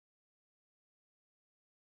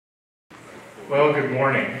Well, good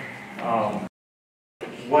morning.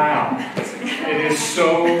 Wow, it is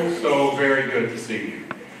so very good to see you.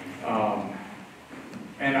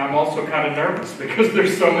 And I'm also kind of nervous because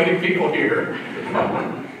there's so many people here.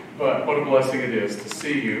 But what a blessing it is to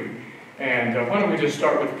see you. And why don't we just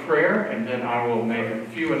start with prayer, and then I will make a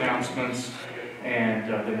few announcements, and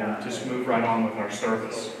then we'll just move right on with our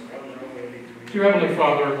service. Dear Heavenly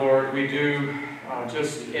Father, Lord, we do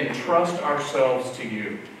just entrust ourselves to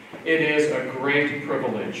you. It is a great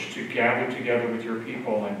privilege to gather together with your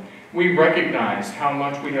people, and we recognize how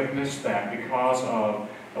much we have missed that because of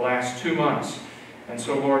the last 2 months. And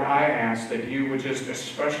so, Lord, I ask that you would just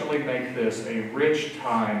especially make this a rich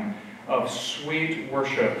time of sweet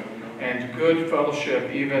worship and good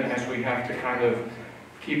fellowship, even as we have to kind of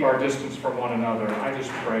keep our distance from one another. I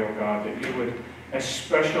just pray, oh God, that you would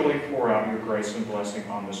especially pour out your grace and blessing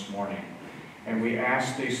on this morning. And we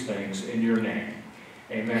ask these things in your name.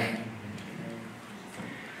 Amen.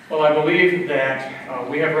 Well, I believe that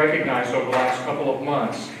we have recognized over the last couple of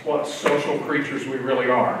months what social creatures we really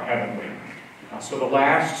are, haven't we? So the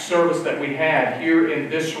last service that we had here in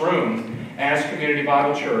this room as Community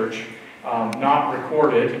Bible Church, not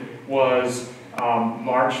recorded, was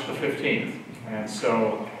March the 15th. And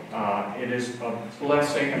so it is a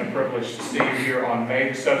blessing and a privilege to see you here on May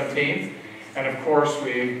the 17th. And of course,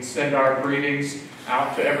 we send our greetings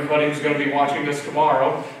out to everybody who's going to be watching this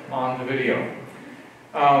tomorrow on the video.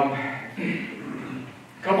 A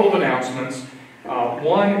couple of announcements.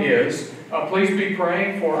 One is, please be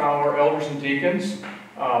praying for our elders and deacons.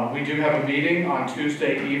 We do have a meeting on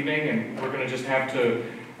Tuesday evening, and we're going to just have to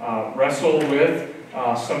wrestle with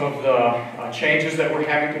some of the changes that we're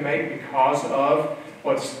having to make because of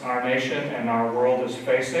what our nation and our world is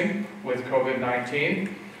facing with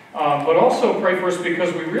COVID-19. But also pray for us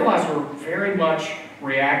because we realize we're very much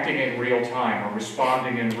reacting in real time or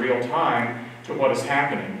responding in real time to what is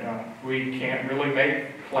happening. We can't really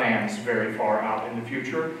make plans very far out in the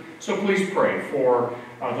future. So please pray for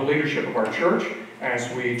the leadership of our church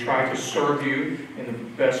as we try to serve you in the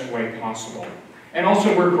best way possible. And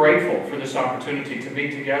also we're grateful for this opportunity to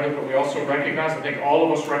meet together, but we also recognize, I think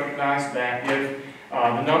all of us recognize, that if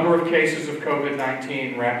the number of cases of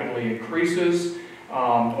COVID-19 rapidly increases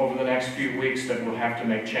over the next few weeks, that we'll have to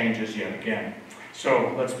make changes yet again.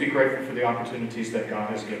 So let's be grateful for the opportunities that God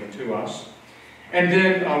has given to us. And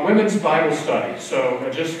then women's Bible study. So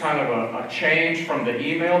just kind of a change from the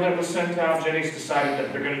email that was sent out. Jenny's decided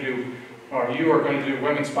that they're going to do, or you are going to do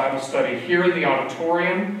women's Bible study here in the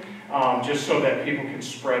auditorium, just so that people can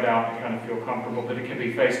spread out and kind of feel comfortable, that it can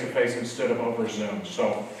be face-to-face instead of over Zoom.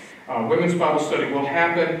 So women's Bible study will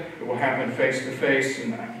happen. It will happen face-to-face,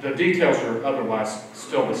 and the details are otherwise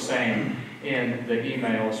still the same in the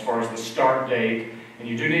email as far as the start date. And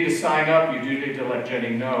you do need to sign up. You do need to let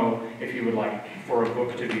Jenny know if you would like for a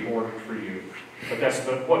book to be ordered for you. But that's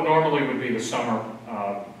what normally would be the summer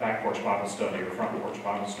back porch Bible study or front porch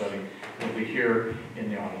Bible study will be here in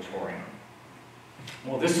the auditorium.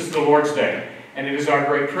 Well, this is the Lord's Day, and it is our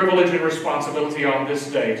great privilege and responsibility on this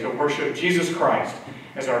day to worship Jesus Christ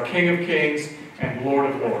as our King of Kings and Lord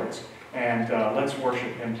of Lords. And let's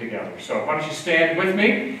worship Him together. So why don't you stand with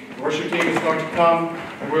me? The worship team is going to come,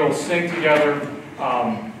 and we'll sing together,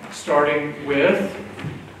 starting with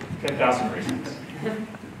 10,000 Reasons.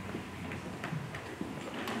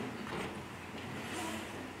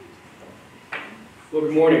 Well,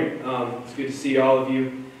 good morning. It's good to see all of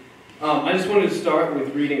you. I just wanted to start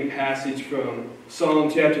with reading a passage from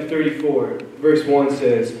Psalm chapter 34. Verse 1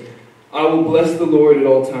 says, "I will bless the Lord at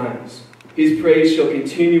all times. His praise shall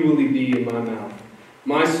continually be in my mouth.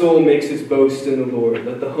 My soul makes its boast in the Lord.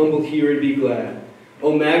 Let the humble hear and be glad.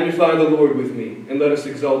 Oh, magnify the Lord with me, and let us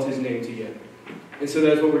exalt His name together." And so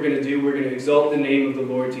that's what we're going to do. We're going to exalt the name of the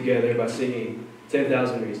Lord together by singing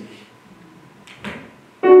 10,000 Reasons.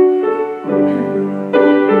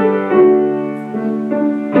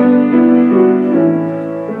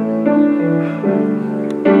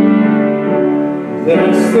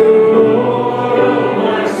 Bless the Lord, oh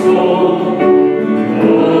my soul,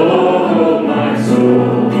 oh my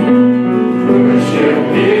soul, worship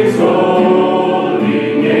His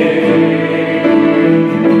holy name.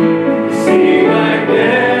 Sing like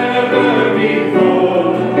never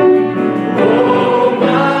before, oh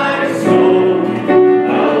my soul,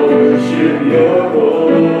 I'll worship Your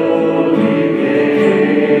holy name.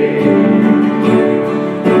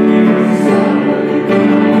 Sun comes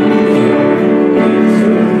up, it's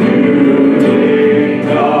a new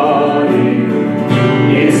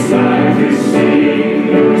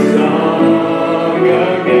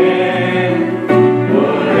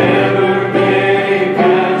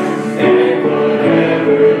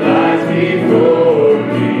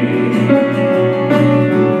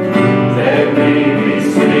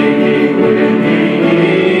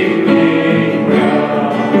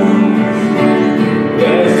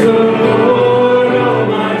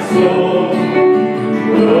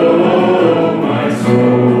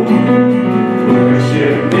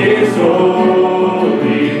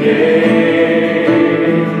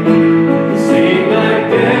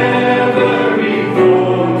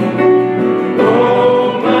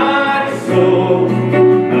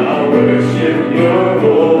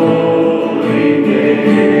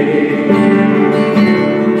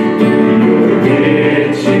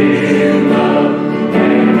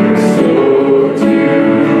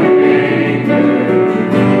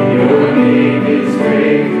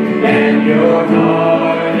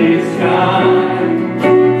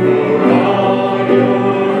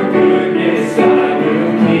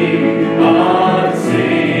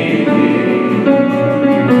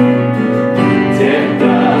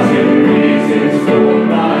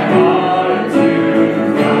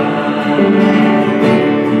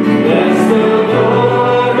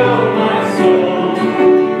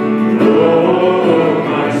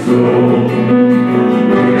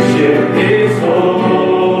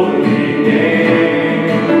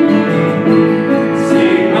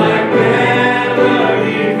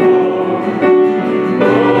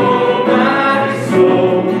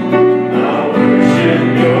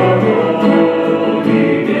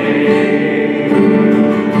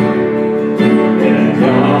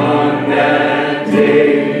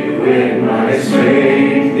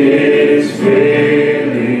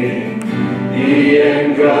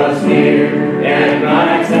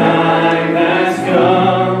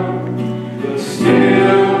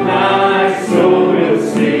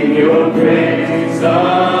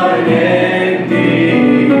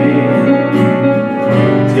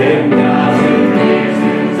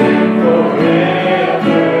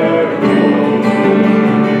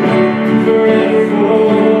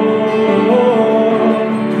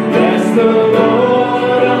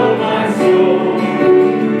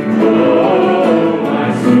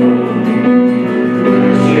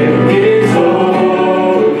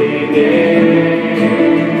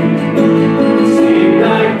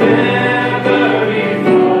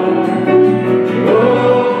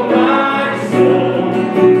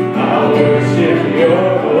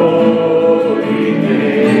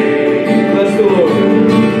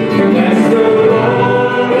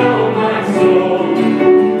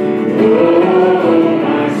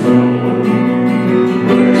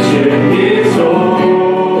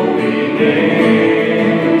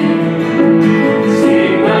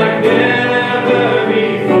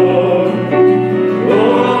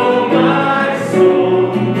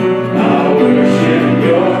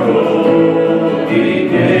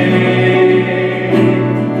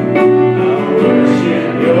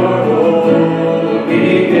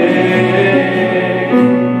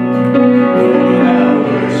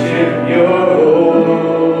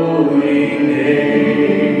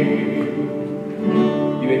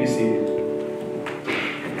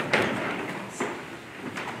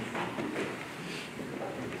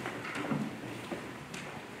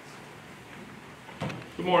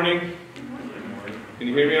Good morning. Can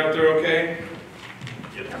you hear me out there okay?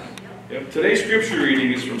 Yep. Today's scripture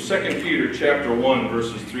reading is from 2 Peter chapter 1,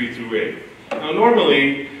 verses 3 through 8. Now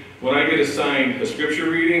normally, when I get assigned a scripture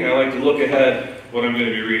reading, I like to look ahead what I'm going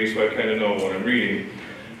to be reading so I kind of know what I'm reading.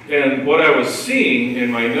 And what I was seeing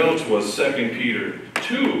in my notes was 2 Peter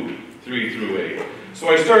 2, 3 through 8. So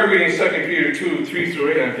I started reading 2 Peter 2, 3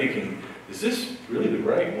 through 8, and I'm thinking, is this really the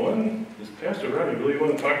right one? Does Pastor Ronnie really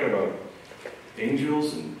want to talk about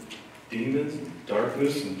angels and demons and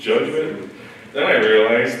darkness and judgment? And then I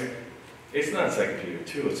realized it's not 2 Peter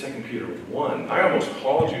 2, it's 2 Peter 1. I almost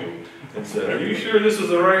called you and said, are you sure this is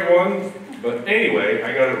the right one? But anyway,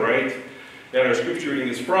 I got it right. And our scripture reading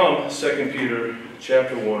is from 2 Peter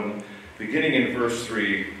chapter 1, beginning in verse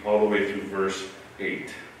 3, all the way through verse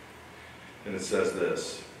 8. And it says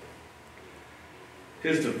this: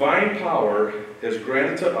 His divine power has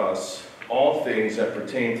granted to us all things that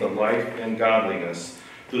pertain to life and godliness,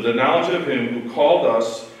 through the knowledge of him who called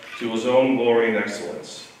us to his own glory and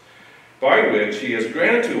excellence, by which he has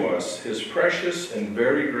granted to us his precious and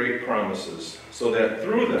very great promises, so that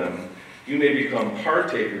through them you may become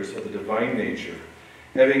partakers of the divine nature,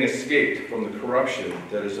 having escaped from the corruption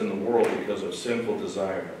that is in the world because of sinful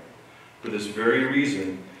desire. For this very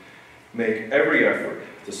reason, make every effort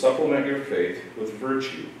to supplement your faith with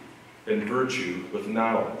virtue, and virtue with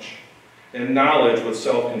knowledge, and knowledge with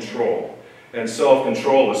self-control, and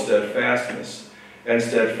self-control with steadfastness, and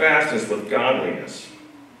steadfastness with godliness,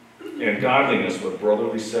 and godliness with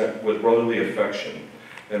brotherly affection,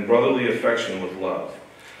 and brotherly affection with love.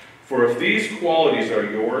 For if these qualities are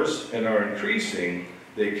yours and are increasing,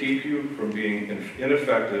 they keep you from being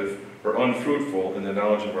ineffective or unfruitful in the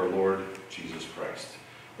knowledge of our Lord Jesus Christ.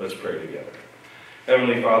 Let's pray together.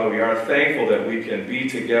 Heavenly Father, we are thankful that we can be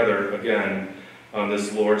together again on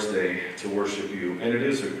this Lord's Day to worship you. And it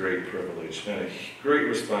is a great privilege and a great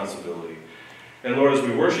responsibility. And Lord, as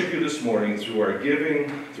we worship you this morning, through our giving,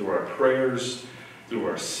 through our prayers, through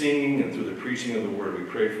our singing, and through the preaching of the word, we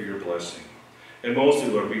pray for your blessing. And mostly,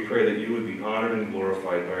 Lord, we pray that you would be honored and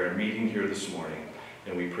glorified by our meeting here this morning.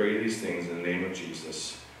 And we pray these things in the name of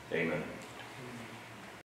Jesus. Amen.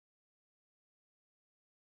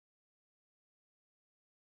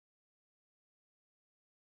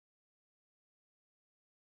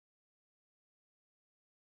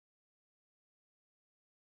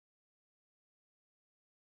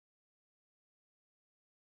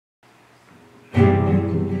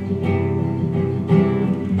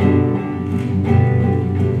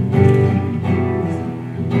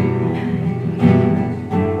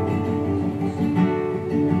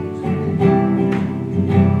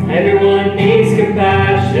 Everyone needs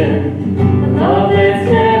compassion, a love that's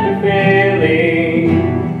never failing.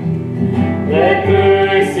 Let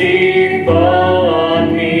mercy fall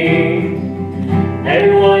on me.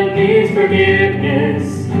 Everyone needs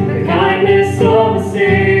forgiveness, the kindness of a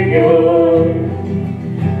Savior,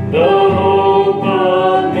 the hope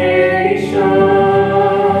of nations.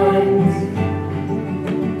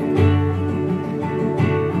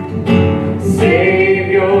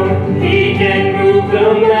 Savior, He can move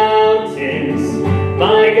the mountains.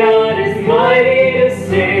 My God is mighty to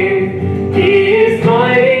save. He is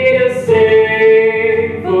mighty to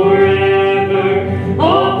save forever.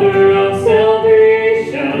 Author of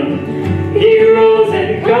salvation, He rose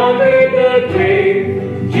and conquered the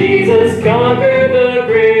grave. Jesus conquered the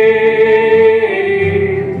grave.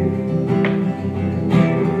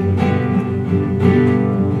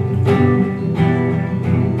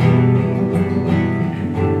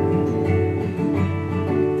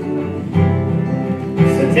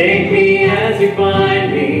 So take me as you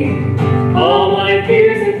find me, all my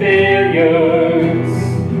fears and failures.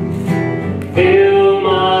 Fill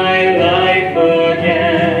my life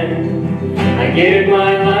again. I give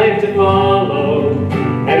my life to follow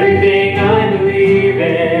everything I believe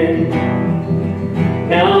in.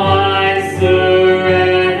 Now I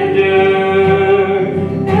surrender.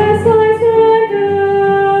 Yes, I surrender.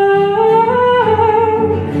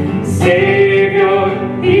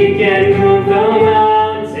 Savior, He can move the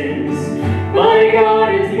mountains. My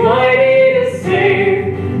God is mighty to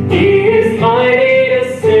save. He is mighty to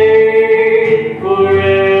save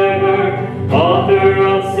forever. Author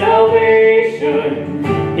of salvation,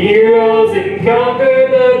 He rose and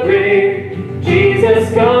conquered the grave.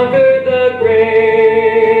 Jesus conquered the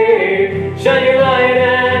grave. Shine your light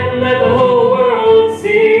and let the whole world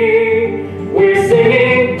see. We're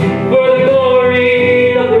singing for the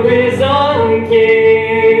glory of the risen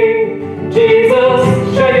King. Jesus,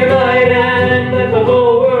 shine your light and let the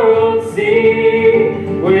whole world see.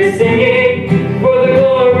 We're singing for the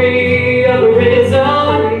glory of the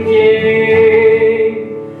risen King.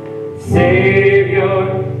 Savior,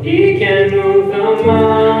 He can move the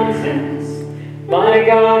mountains. My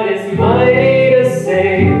God is mighty to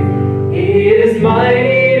save. He is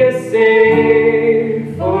mighty to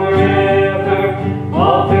save forever.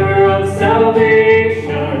 Author of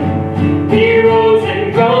salvation, He rose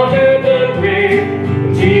and conquered the grave.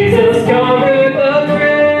 Jesus conquered the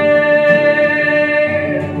grave.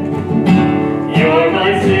 You're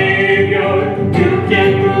my Savior, you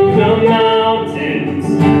can move the mountains.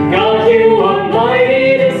 God, you are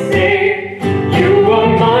mighty to save. You are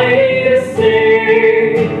mighty to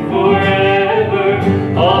save forever.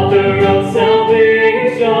 Author of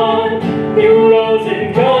salvation, you rose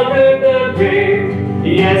and conquered the grave.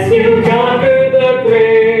 Yes, you conquered the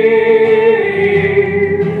grave.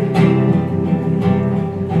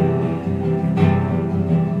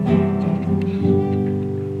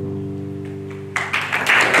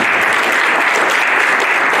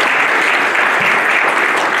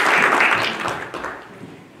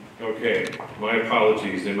 Okay, my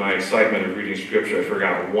apologies. In my excitement of reading scripture, I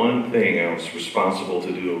forgot one thing I was responsible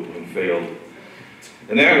to do and failed.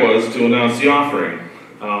 And that was to announce the offering.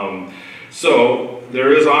 So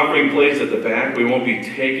there is offering plates at the back. We won't be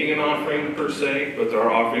taking an offering per se, but there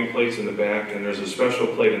are offering plates in the back, and there's a special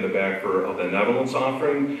plate in the back for a benevolence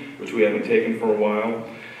offering, which we haven't taken for a while.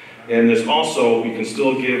 And there's also, you can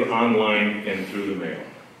still give online and through the mail.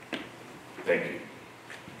 Thank you.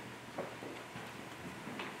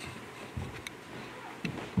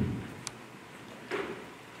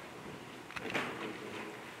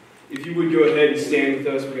 If you would go ahead and stand with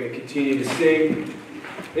us, we're going to continue to sing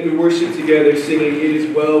and to worship together, singing "It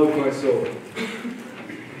Is Well With My Soul."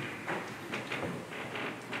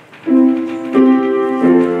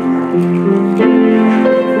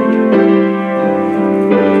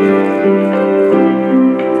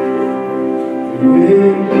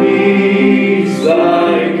 When peace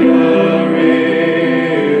like a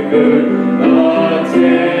river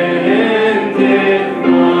attendeth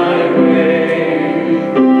my way,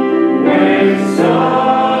 when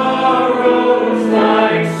sorrows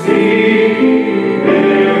like sea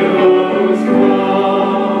billows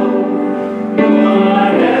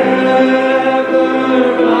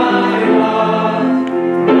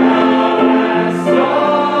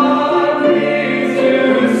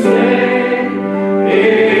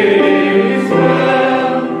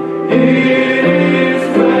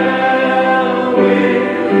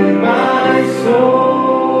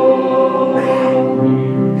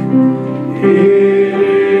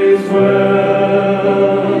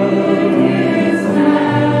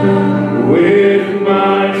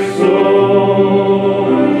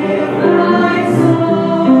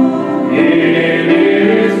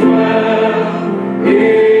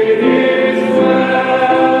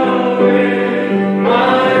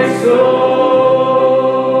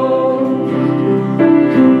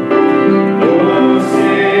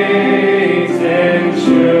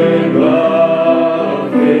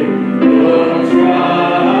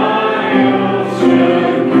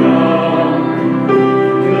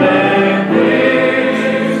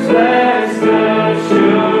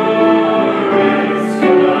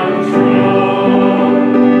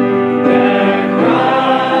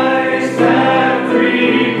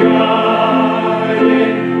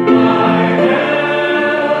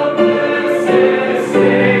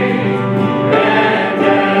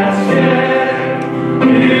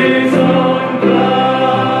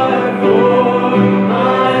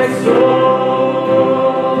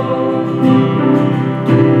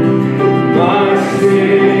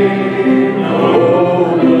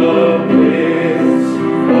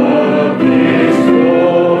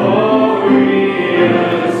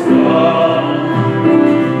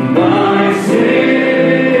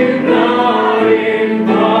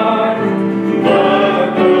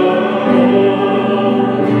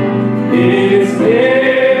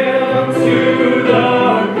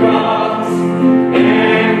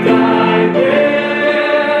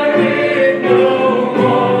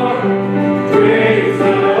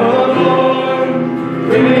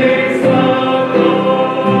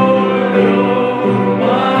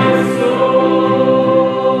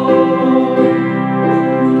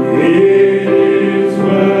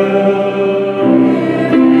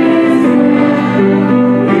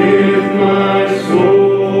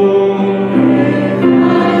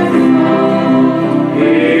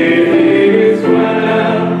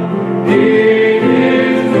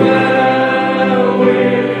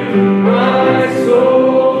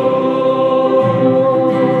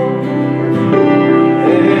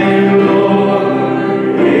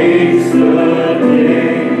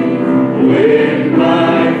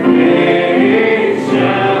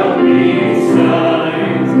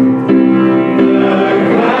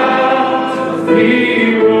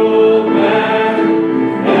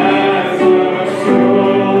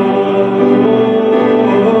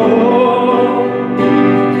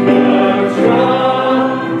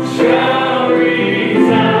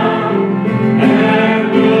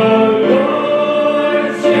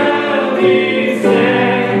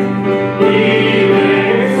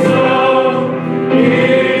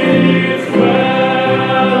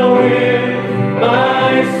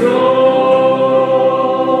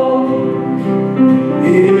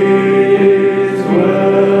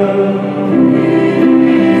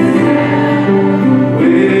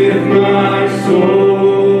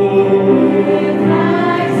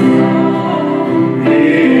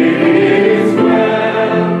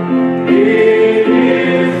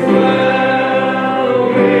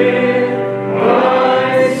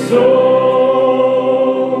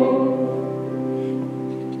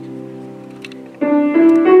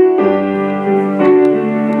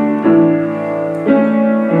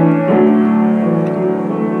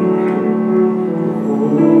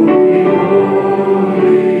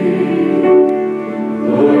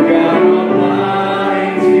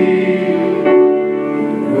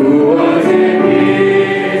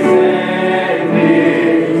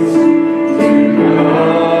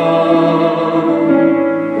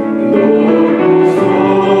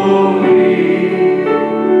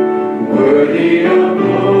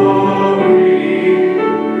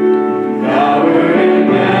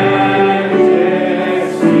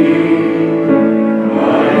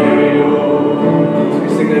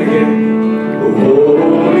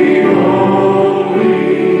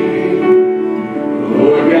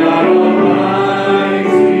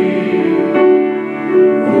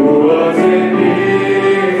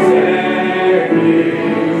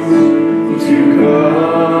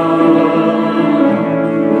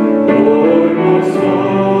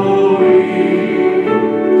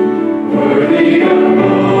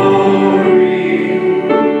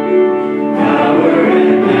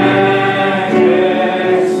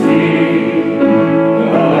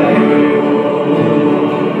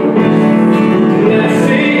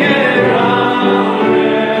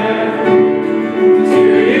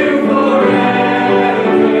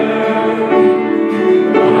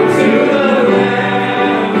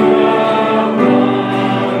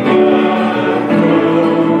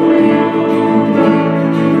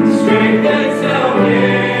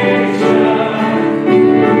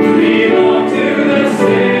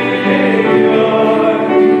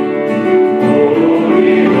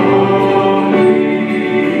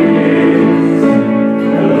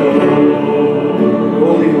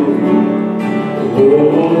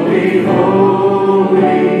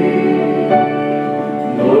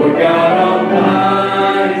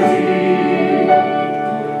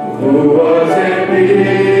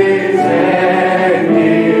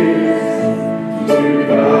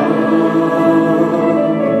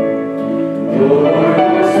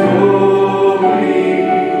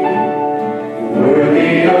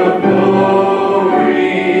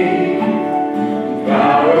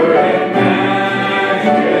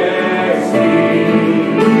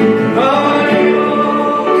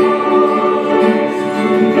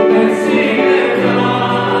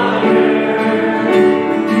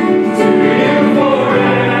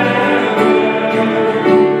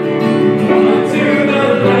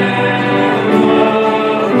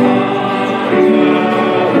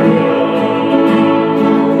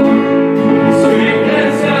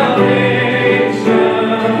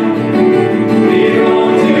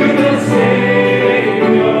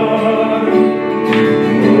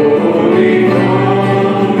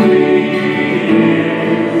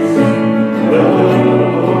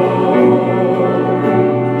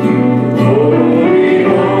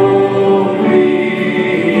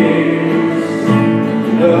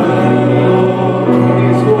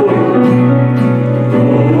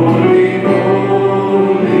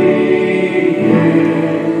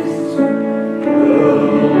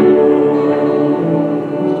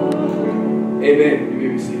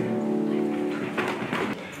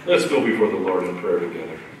Let's go before the Lord in prayer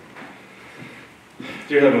together.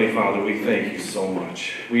 Dear Heavenly Father, we thank you so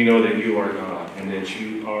much. We know that you are God and that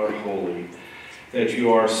you are holy, that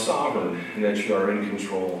you are sovereign and that you are in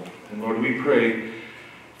control. And Lord, we pray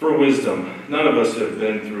for wisdom. None of us have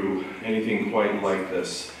been through anything quite like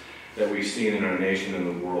this that we've seen in our nation and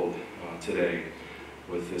the world today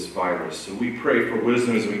with this virus. So we pray for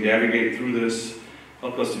wisdom as we navigate through this.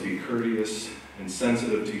 Help us to be courteous and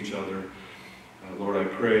sensitive to each other. Lord, I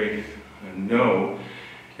pray and know,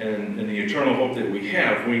 and in the eternal hope that we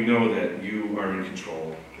have, we know that you are in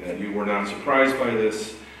control, that you were not surprised by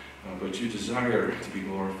this, but you desire to be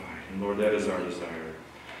glorified. And Lord, that is our desire,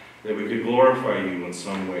 that we could glorify you in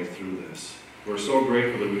some way through this. We're so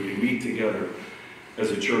grateful that we can meet together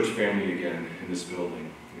as a church family again in this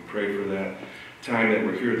building. We pray for that time that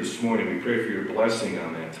we're here this morning. We pray for your blessing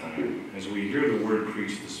on that time. As we hear the word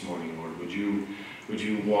preached this morning, Lord, would you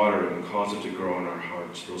water it and cause it to grow in our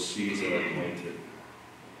hearts, those seeds that are planted.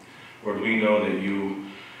 Lord, we know that you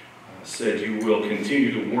said you will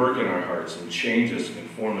continue to work in our hearts and change us and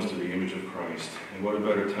conform us to the image of Christ. And what a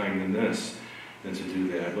better time than this, than to do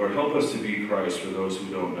that. Lord, help us to be Christ for those who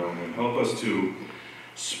don't know him. Help us to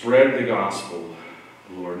spread the gospel,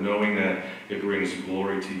 Lord, knowing that it brings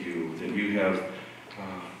glory to you, that you have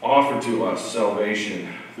offered to us salvation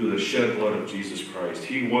through the shed blood of Jesus Christ.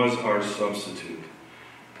 He was our substitute.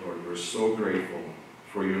 Lord, we're so grateful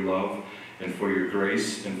for your love and for your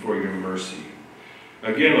grace and for your mercy.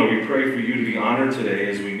 Again, Lord, we pray for you to be honored today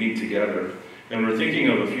as we meet together. And we're thinking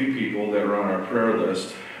of a few people that are on our prayer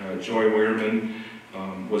list. Joy Weirman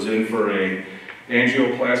was in for an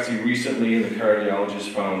angioplasty recently, and the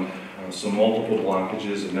cardiologist found some multiple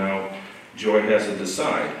blockages, and now Joy has to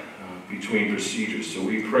decide between procedures. So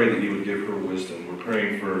we pray that you would give her wisdom. We're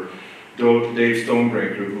praying for Dave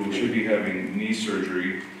Stonebreaker, who should be having knee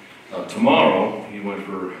surgery tomorrow. He went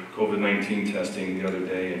for COVID-19 testing the other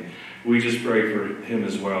day, and we just pray for him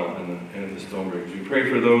as well and the Stonebreakers. We pray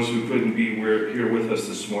for those who couldn't be here with us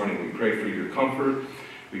this morning. We pray for your comfort.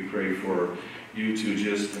 We pray for you to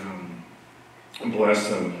just bless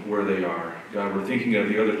them where they are. God, we're thinking of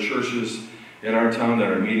the other churches in our town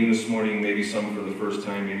that are meeting this morning, maybe some for the first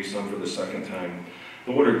time, maybe some for the second time.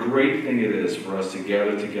 But what a great thing it is for us to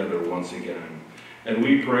gather together once again. And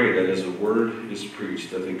we pray that as the word is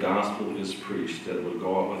preached, that the gospel is preached, that it will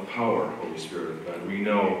go out with power, Holy Spirit of God. We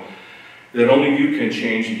know that only you can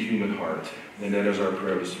change a human heart, and that is our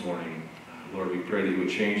prayer this morning. Lord, we pray that you would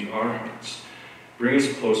change our hearts. Bring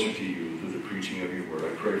us closer to you through the preaching of your word.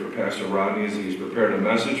 I pray for Pastor Rodney as he's prepared a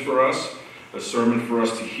message for us, a sermon for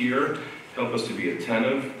us to hear. Help us to be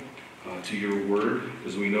attentive to your word,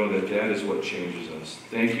 because we know that that is what changes us.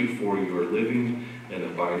 Thank you for your living and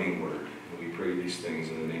abiding word. And we pray these things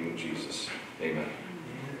in the name of Jesus. Amen.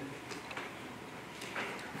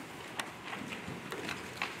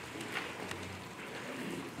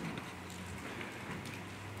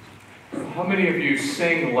 How many of you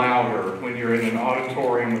sing louder when you're in an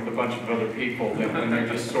auditorium with a bunch of other people than when you're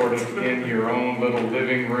just sort of in your own little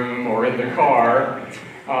living room or in the car,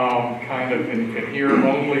 and you can hear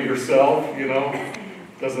only yourself, you know?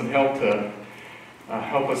 Doesn't help to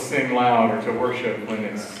help us sing loud or to worship when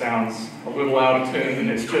it sounds a little out of tune and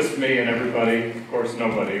it's just me and everybody. Of course,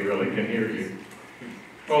 nobody really can hear you.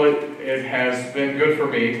 Well, it has been good for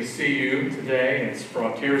me to see you today. It's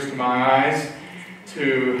brought tears to my eyes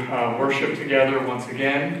to worship together once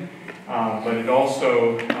again. But it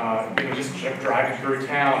also, just driving through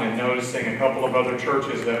town and noticing a couple of other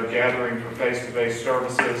churches that are gathering for face-to-face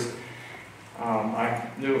services. I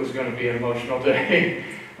knew it was going to be an emotional day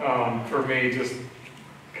for me, just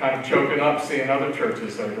kind of choking up seeing other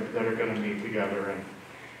churches that are going to meet together.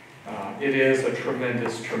 And it is a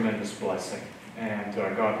tremendous, tremendous blessing. And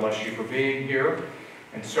God bless you for being here.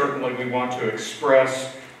 And certainly we want to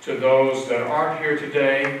express to those that aren't here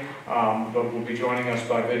today, but will be joining us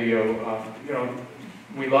by video,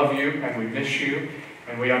 we love you and we miss you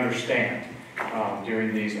and we understand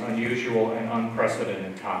during these unusual and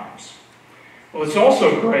unprecedented times. Well, it's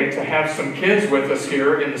also great to have some kids with us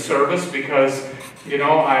here in the service because,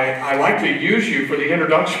 I like to use you for the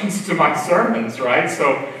introductions to my sermons, right?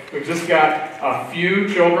 So we've just got a few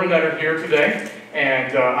children that are here today,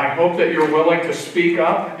 and I hope that you're willing to speak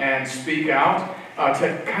up and speak out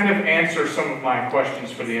to kind of answer some of my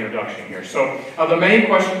questions for the introduction here. So the main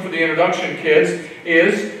question for the introduction, kids,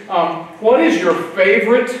 is what is your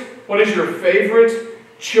favorite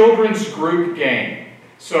children's group game?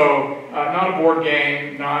 So not a board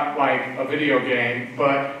game, not like a video game,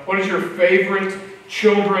 but what is your favorite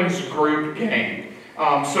children's group game?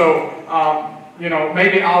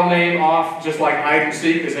 Maybe I'll name off just like hide and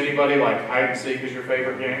seek. Is anybody like hide and seek is your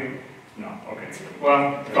favorite game? No? Okay.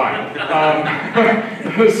 Well, fine.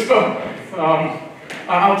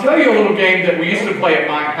 I'll tell you a little game that we used to play at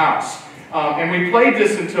my house. And we played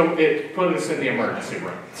this until it put us in the emergency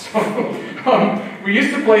room. So we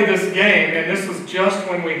used to play this game, and this was just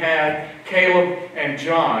when we had Caleb and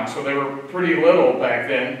John, so they were pretty little back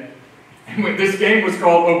then. And this game was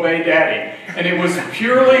called Obey Daddy, and it was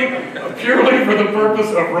purely for the purpose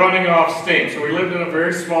of running off steam. So we lived in a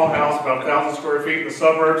very small house, about 1,000 square feet in the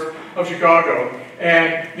suburbs of Chicago,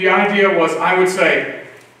 and the idea was I would say,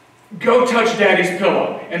 go touch Daddy's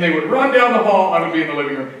pillow. And they would run down the hall. I would be in the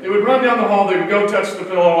living room. They would run down the hall. They would go touch the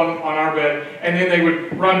pillow on our bed. And then they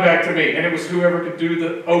would run back to me. And it was whoever could do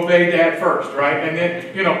the obey Dad first, right? And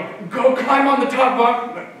then, go climb on the top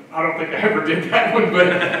bunk. I don't think I ever did that one. But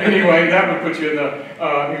anyway, that would put you in the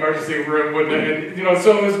emergency room, wouldn't it? And,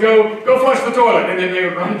 so it was go flush the toilet. And then they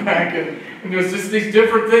would run back. And there was just these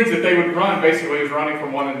different things that they would run. Basically, it was running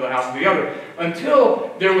from one end of the house to the other. Until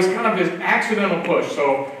there was kind of this accidental push.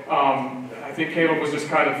 So I think Caleb was just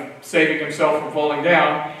kind of saving himself from falling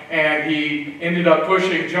down, and he ended up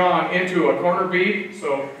pushing John into a corner bead.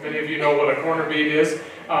 So many of you know what a corner bead is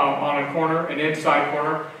on a corner, an inside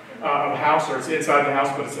corner of a house, or it's inside the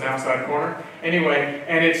house, but it's an outside corner. Anyway,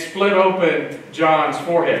 and it split open John's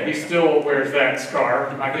forehead. He still wears that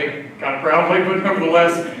scar, I think kind of proudly, but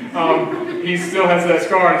nevertheless, he still has that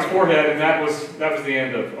scar on his forehead, and that was the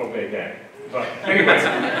end of Obey Daddy. But anyways.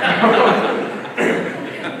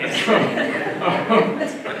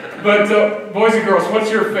 But boys and girls,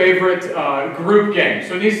 what's your favorite group game?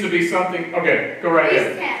 So it needs to be something. Okay, go right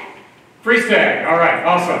ahead. Freeze tag. All right,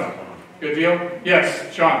 awesome. Good deal.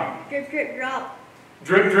 Yes, Sean. Drip, drip, drop.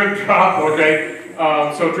 Drip, drip, drop. Okay.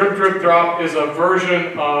 So drip, drip, drop is a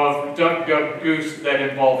version of Duck, Duck, Goose that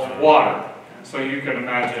involves water. So you can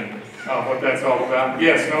imagine what that's all about.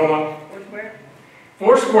 Yes, Nola. Foursquare.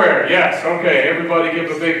 Foursquare, yes. Okay, everybody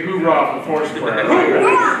give a big hoorah for Foursquare.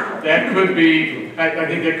 That could be, I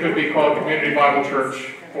think that could be called Community Bible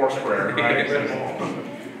Church Foursquare, right?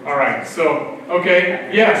 All right, so, okay,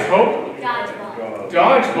 yes, Hope? Dodgeball.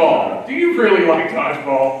 Dodgeball. Do you really like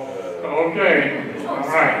dodgeball? Okay, all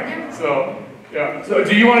right. So, yeah. So,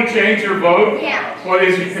 do you want to change your vote? Yeah. What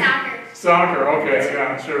is your... Soccer. Soccer, okay,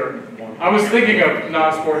 yeah, sure. I was thinking of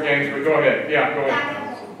non-sport games, but go ahead. Yeah, go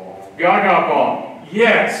ahead. Gaga ball.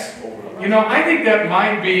 Yes. I think that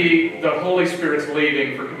might be the Holy Spirit's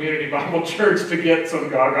leading for Community Bible Church to get some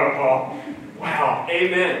Gaga ball. Wow.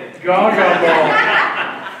 Amen. Gaga ball.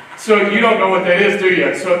 So you don't know what that is, do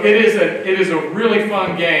you? So it is a really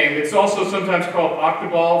fun game. It's also sometimes called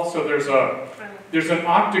octoball. So there's an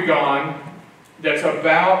octagon that's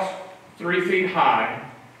about 3 feet high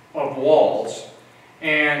of walls,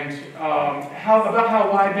 and how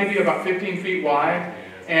wide? Maybe about 15 feet wide,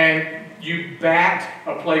 and you bat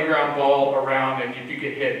a playground ball around, and if you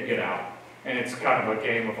get hit, you get out. And it's kind of a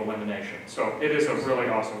game of elimination. So it is a really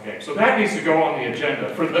awesome game. So that needs to go on the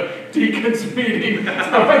agenda for the deacons meeting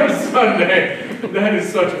on Sunday. That is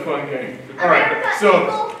such a fun game. All right,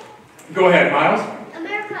 so go ahead, Miles.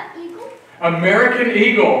 American Eagle. American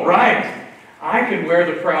Eagle, right. I can wear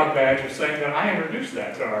the proud badge of saying that I introduced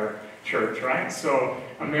that to our church, right? So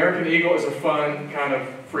American Eagle is a fun kind of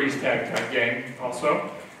freeze tag type game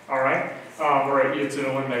also. All right? Or it's an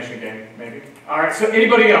elimination game, maybe. All right, so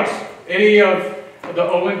anybody else? Any of the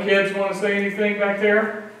Owen kids want to say anything back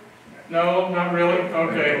there? No, not really?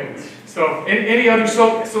 Okay. So, any other?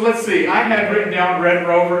 So let's see. I had written down Red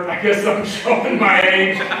Rover. I guess I'm showing my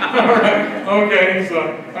age. All right. Okay. So,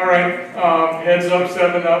 all right. Heads up,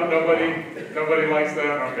 7 Up. Nobody likes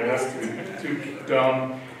that. Okay, that's too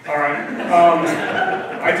dumb. All right.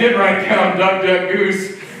 I did write down Duck, Duck,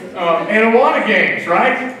 Goose, and Awana games,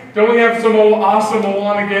 right? Don't we have some old awesome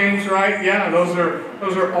Awana games, right? Yeah, those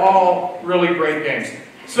are all really great games.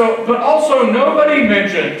 So, but also nobody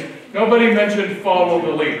mentioned follow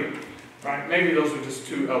the leader, right? Maybe those are just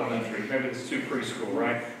too elementary. Maybe it's too preschool,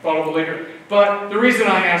 right? Follow the leader. But the reason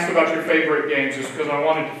I asked about your favorite games is because I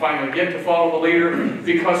wanted to finally get to follow the leader.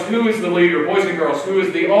 Because who is the leader, boys and girls? Who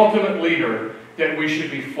is the ultimate leader that we should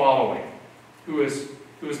be following? Who is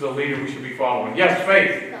the leader we should be following? Yes,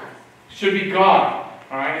 faith. Should be God.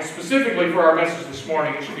 All right, and specifically for our message this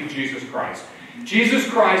morning, it should be Jesus Christ. Jesus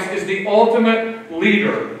Christ is the ultimate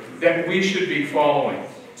leader that we should be following.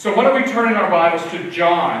 So why don't we turn in our Bibles to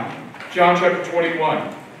John chapter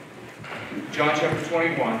 21. John chapter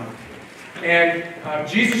 21. And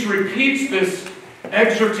Jesus repeats this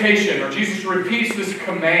exhortation, or Jesus repeats this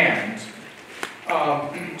command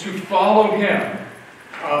to follow him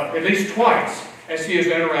at least twice, as he is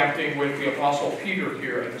interacting with the Apostle Peter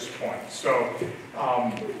here at this point. So,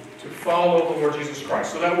 to follow the Lord Jesus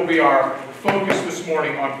Christ. So that will be our focus this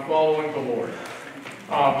morning, on following the Lord.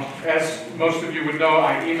 As most of you would know,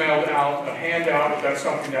 I emailed out a handout, if that's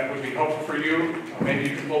something that would be helpful for you. Maybe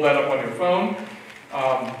you can pull that up on your phone.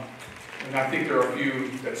 And I think there are a few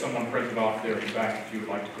that someone printed off there in the back. If you would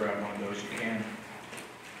like to grab one of those, you can.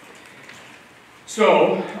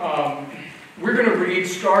 So, we're going to read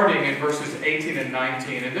starting in verses 18 and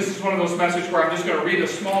 19. And this is one of those messages where I'm just going to read a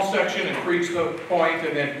small section and preach the point,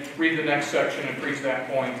 and then read the next section and preach that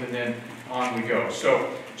point, and then on we go.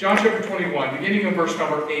 So, John chapter 21, beginning in verse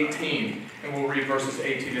number 18, and we'll read verses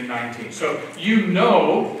 18 and 19. So, you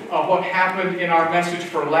know what happened in our message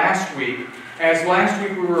for last week. As last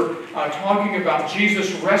week we were talking about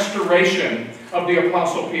Jesus' restoration of the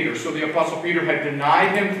Apostle Peter. So the Apostle Peter had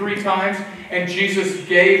denied him 3 times, and Jesus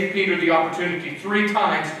gave Peter the opportunity 3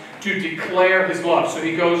 times to declare his love. So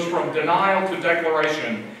he goes from denial to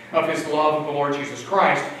declaration of his love of the Lord Jesus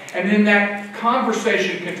Christ. And then that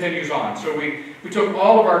conversation continues on. So we took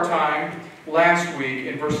all of our time last week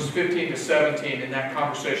in verses 15 to 17 in that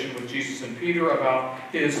conversation with Jesus and Peter about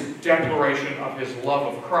his declaration of his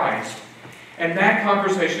love of Christ. And that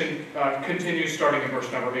conversation continues starting in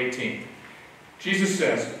verse number 18. Jesus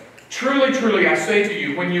says, "Truly, truly, I say to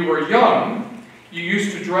you, when you were young, you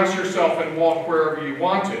used to dress yourself and walk wherever you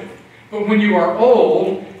wanted. But when you are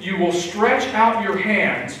old, you will stretch out your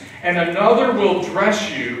hands, and another will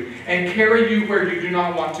dress you and carry you where you do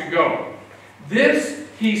not want to go." This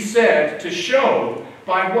he said to show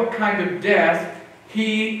by what kind of death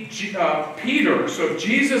Peter, so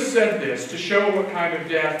Jesus said this to show what kind of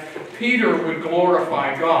death Peter would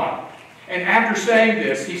glorify God. And after saying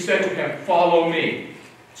this, he said to him, "Follow me."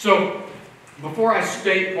 So, before I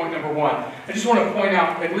state point number 1, I just want to point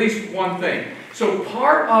out at least one thing. So,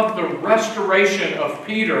 part of the restoration of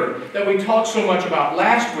Peter that we talked so much about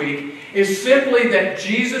last week is simply that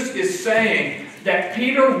Jesus is saying that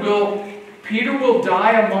Peter will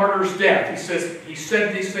die a martyr's death. He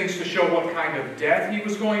said these things to show what kind of death he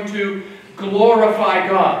was going to glorify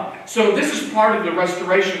God. So this is part of the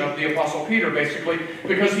restoration of the Apostle Peter, basically,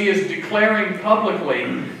 because he is declaring publicly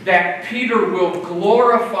that Peter will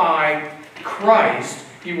glorify Christ.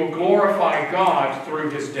 He will glorify God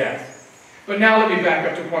through his death. But now let me back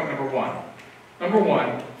up to point number 1. Number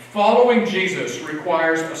 1, following Jesus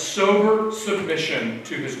requires a sober submission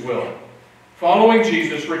to his will. Following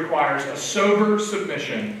Jesus requires a sober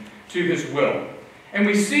submission to his will. And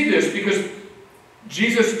we see this because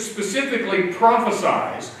Jesus specifically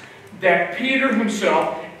prophesies that Peter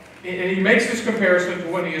himself, and he makes this comparison to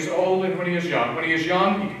when he is old and when he is young. When he is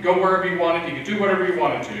young, he could go wherever he wanted, he could do whatever he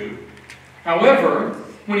wanted to. However,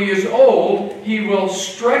 when he is old, he will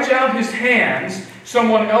stretch out his hands,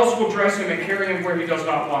 someone else will dress him and carry him where he does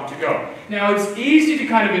not want to go. Now, it's easy to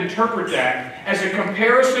kind of interpret that as a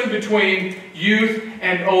comparison between youth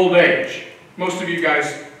and old age. Most of you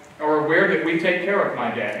guys are aware that we take care of my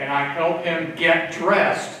dad, and I help him get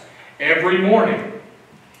dressed every morning.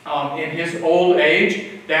 In his old age,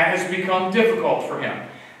 that has become difficult for him.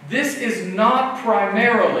 This is not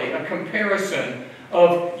primarily a comparison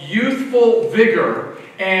of youthful vigor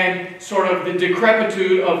and sort of the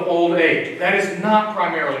decrepitude of old age. That is not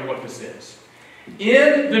primarily what this is.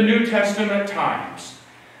 In the New Testament times,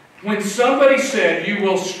 When somebody said, you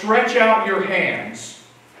will stretch out your hands,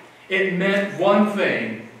 it meant one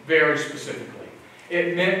thing very specifically.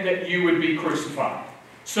 It meant that you would be crucified.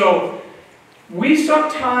 So, we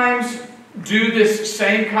sometimes do this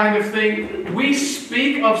same kind of thing. We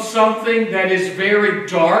speak of something that is very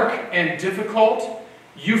dark and difficult,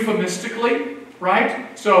 euphemistically,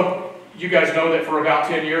 right? So, you guys know that for about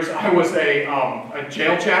 10 years I was a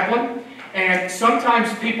jail chaplain. And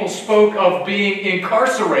sometimes people spoke of being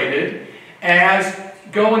incarcerated as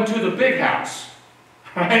going to the big house.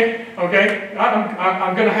 Right? Okay?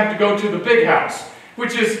 I'm going to have to go to the big house.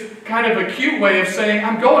 Which is kind of a cute way of saying,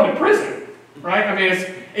 I'm going to prison. Right? I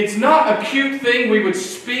mean, it's not a cute thing. We would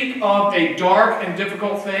speak of a dark and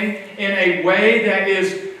difficult thing in a way that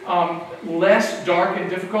is less dark and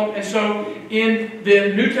difficult. And so in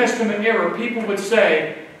the New Testament era, people would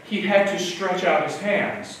say he had to stretch out his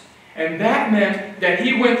hands. And that meant that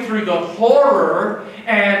he went through the horror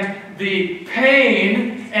and the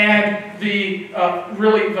pain and the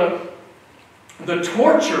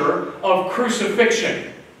torture of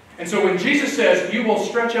crucifixion. And so when Jesus says, you will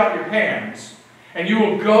stretch out your hands and you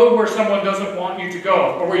will go where someone doesn't want you to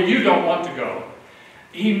go or where you don't want to go,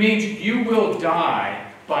 he means you will die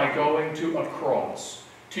by going to a cross,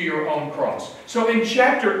 to your own cross. So in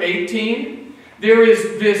chapter 18, there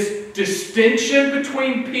is this distinction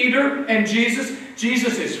between Peter and Jesus.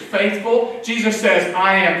 Jesus is faithful. Jesus says,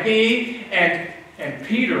 I am He. And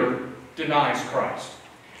Peter denies Christ.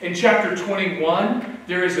 In chapter 21,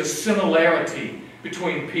 there is a similarity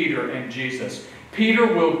between Peter and Jesus. Peter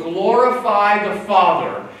will glorify the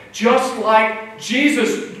Father just like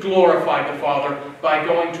Jesus glorified the Father by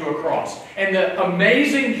going to a cross. And the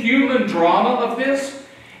amazing human drama of this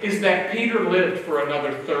is that Peter lived for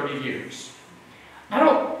another 30 years. I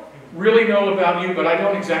don't really know about you, but I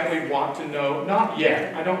don't exactly want to know, not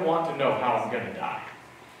yet, I don't want to know how I'm going to die.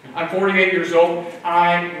 I'm 48 years old.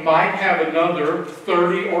 I might have another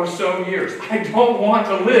 30 or so years. I don't want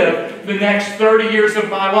to live the next 30 years of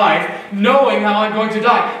my life knowing how I'm going to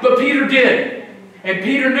die. But Peter did. And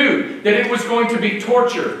Peter knew that it was going to be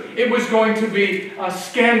torture. It was going to be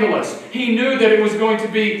scandalous. He knew that it was going to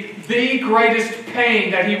be the greatest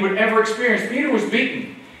pain that he would ever experience. Peter was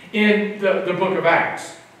beaten in the book of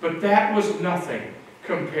Acts. But that was nothing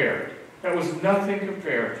compared. That was nothing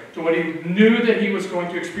compared to what he knew that he was going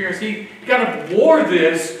to experience. He kind of wore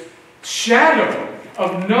this shadow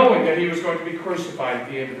of knowing that he was going to be crucified at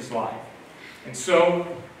the end of his life. And so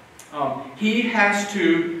he has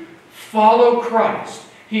to follow Christ.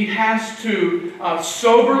 He has to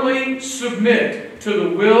soberly submit to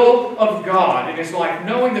the will of God in his life,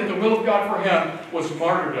 knowing that the will of God for him was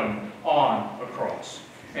martyrdom on a cross.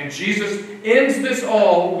 And Jesus ends this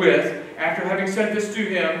all with, after having said this to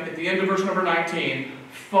him at the end of verse number 19,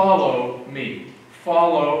 follow me.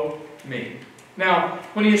 Follow me. Now,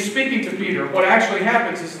 when he is speaking to Peter, what actually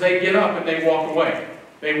happens is they get up and they walk away.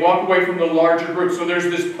 They walk away from the larger group. So there's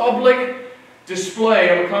this public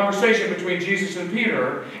display of a conversation between Jesus and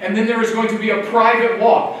Peter, and then there is going to be a private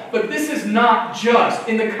walk. But this is not just,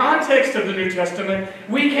 in the context of the New Testament,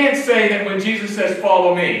 we can't say that when Jesus says,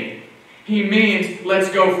 follow me, he means,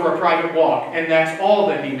 let's go for a private walk, and that's all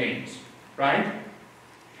that he means, right?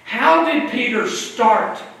 How did Peter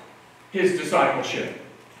start his discipleship?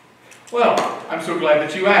 Well, I'm so glad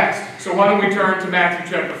that you asked. So why don't we turn to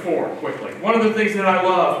Matthew chapter 4 quickly. One of the things that I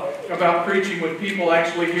love about preaching with people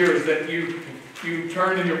actually here is that you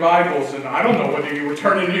turn in your Bibles, and I don't know whether you were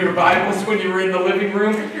turning in your Bibles when you were in the living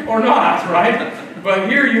room or not, right? But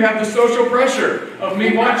here you have the social pressure of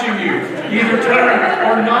me watching you either turn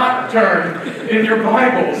or not turn in your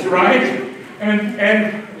Bibles, right?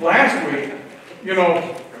 And last week,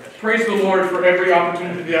 praise the Lord for every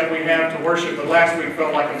opportunity that we have to worship, but last week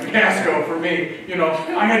felt like a fiasco for me.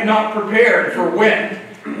 I had not prepared for wind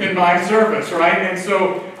in my service, right? And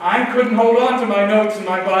so I couldn't hold on to my notes in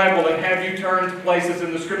my Bible and have you turn to places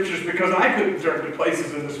in the Scriptures because I couldn't turn to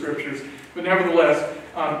places in the Scriptures. But nevertheless,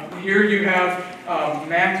 here you have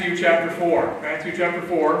Matthew chapter 4. Matthew chapter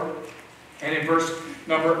 4, and in verse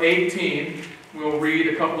number 18, we'll read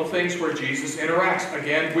a couple of things where Jesus interacts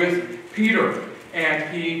again with Peter.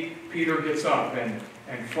 And Peter gets up and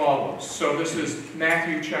follows. So this is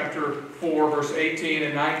Matthew chapter 4, verse 18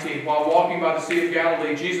 and 19. While walking by the Sea of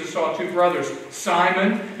Galilee, Jesus saw two brothers,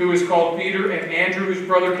 Simon, who is called Peter, and Andrew, his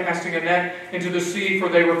brother, casting a net into the sea, for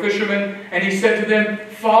they were fishermen. And he said to them,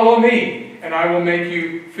 follow me, and I will make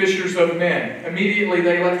you fishers of men. Immediately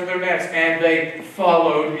they left their nets, and they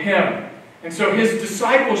followed him. And so his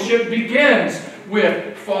discipleship begins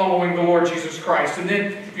with following the Lord Jesus Christ. And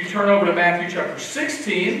then if you turn over to Matthew chapter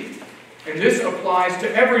 16, and this applies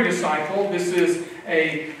to every disciple. This is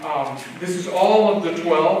this is all of the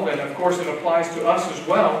 12, and of course it applies to us as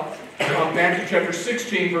well. Matthew chapter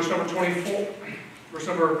 16, verse number 24. Verse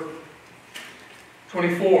number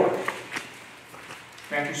 24.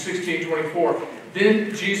 Matthew 16, 24.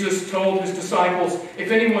 Then Jesus told his disciples,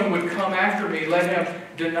 if anyone would come after me, let him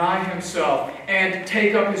deny himself and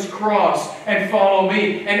take up his cross and follow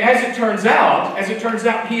me. And as it turns out,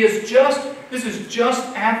 this is just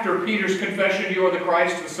after Peter's confession, you are the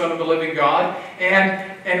Christ, the Son of the living God.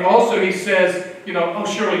 And also he says, oh,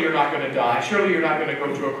 surely you're not going to die. Surely you're not going to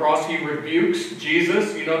go to a cross. He rebukes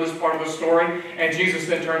Jesus. You know this part of the story. And Jesus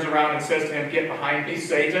then turns around and says to him, get behind me,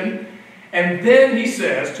 Satan. And then he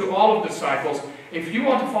says to all of the disciples, if you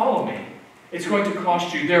want to follow me, it's going to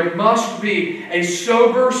cost you. There must be a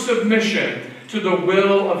sober submission to the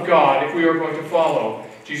will of God if we are going to follow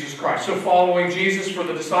Jesus Christ. So following Jesus for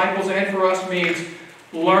the disciples and for us means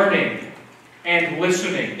learning and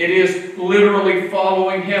listening. It is literally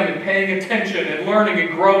following Him and paying attention and learning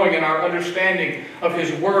and growing in our understanding of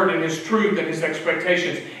His Word and His truth and His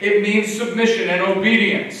expectations. It means submission and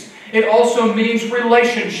obedience. It also means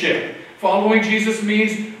relationship. Following Jesus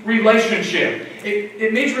means relationship.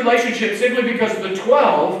 It means relationship simply because the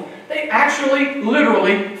 12, they actually,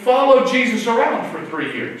 literally followed Jesus around for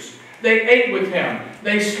 3 years. They ate with Him.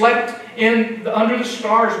 They slept under the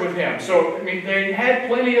stars with Him. So, they had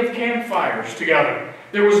plenty of campfires together.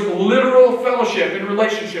 There was literal fellowship and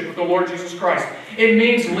relationship with the Lord Jesus Christ. It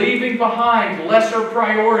means leaving behind lesser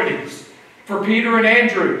priorities. For Peter and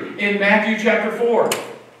Andrew in Matthew chapter 4,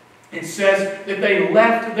 it says that they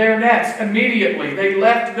left their nets immediately. They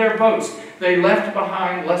left their boats. They left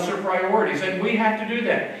behind lesser priorities. And we have to do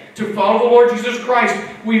that. To follow the Lord Jesus Christ,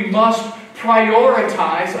 we must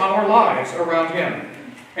prioritize our lives around Him.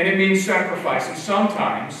 And it means sacrifice. And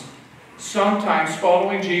sometimes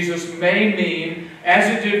following Jesus may mean, as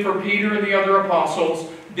it did for Peter and the other apostles,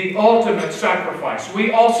 the ultimate sacrifice.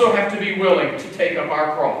 We also have to be willing to take up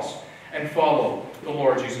our cross and follow the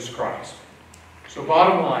Lord Jesus Christ. So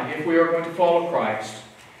bottom line, if we are going to follow Christ,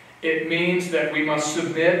 it means that we must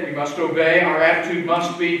submit, we must obey. Our attitude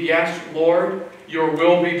must be, yes, Lord, your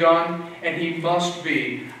will be done, and He must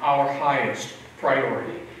be our highest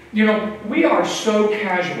priority. We are so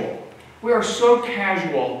casual. We are so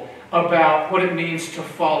casual about what it means to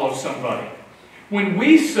follow somebody. When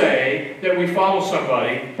we say that we follow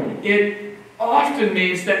somebody, it often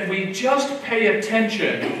means that we just pay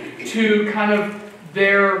attention to kind of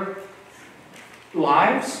their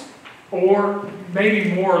lives, or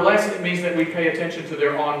maybe more or less it means that we pay attention to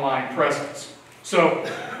their online presence. So,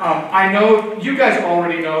 I know you guys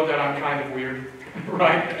already know that I'm kind of weird,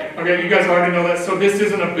 right? Okay, you guys already know that, so this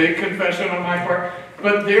isn't a big confession on my part,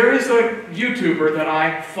 but there is a YouTuber that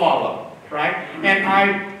I follow, right? And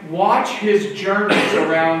I watch his journeys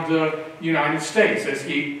around the United States as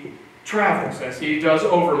he travels, as he does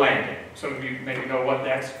overlanding. Some of you maybe know what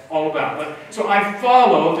that's all about. So I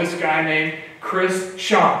follow this guy named Chris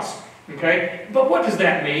Shantz. Okay? But what does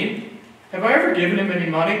that mean? Have I ever given him any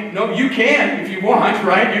money? No, you can if you want,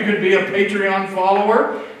 right? You could be a Patreon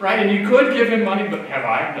follower, right? And you could give him money, but have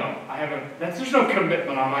I? No, I haven't. There's no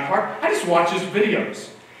commitment on my part. I just watch his videos.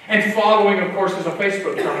 And following, of course, is a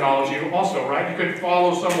Facebook terminology also, right? You could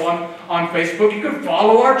follow someone on Facebook. You could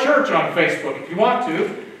follow our church on Facebook if you want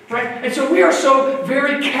to. Right? And so we are so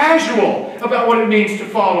very casual about what it means to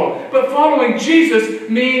follow. But following Jesus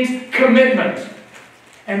means commitment.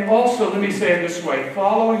 And also, let me say it this way,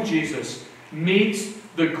 following Jesus meets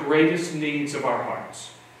the greatest needs of our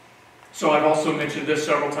hearts. So I've also mentioned this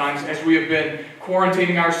several times. As we have been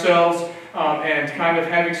quarantining ourselves and kind of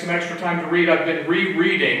having some extra time to read, I've been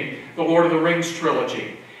rereading the Lord of the Rings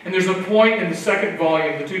trilogy. And there's a point in the second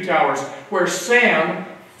volume, The Two Towers, where Sam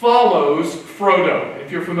follows Frodo.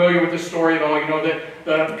 If you're familiar with this story at all, you know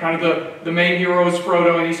that the main hero is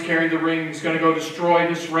Frodo, and he's carrying the ring. He's going to go destroy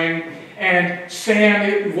this ring. And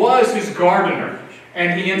Sam was his gardener,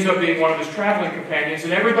 and he ends up being one of his traveling companions.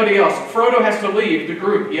 And everybody else, Frodo has to leave the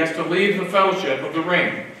group. He has to leave the fellowship of the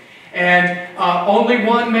ring. And only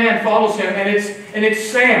one man follows him, and it's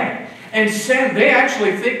Sam. And Sam, they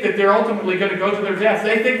actually think that they're ultimately going to go to their death.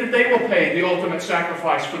 They think that they will pay the ultimate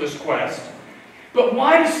sacrifice for this quest. But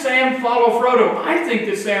why does Sam follow Frodo? I think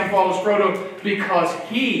that Sam follows Frodo because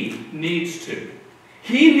he needs to.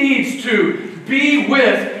 He needs to be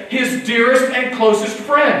with his dearest and closest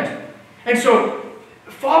friend. And so,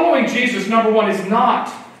 following Jesus, number one, is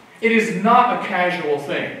not a casual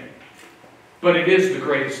thing. But it is the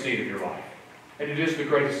greatest need of your life. And it is the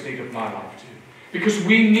greatest need of my life, too. Because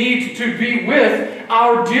we need to be with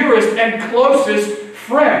our dearest and closest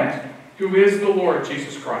friend, who is the Lord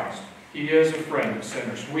Jesus Christ. He is a friend of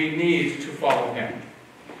sinners. We need to follow him.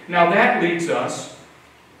 Now that leads us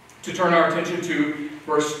to turn our attention to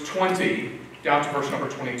verse 20 down to verse number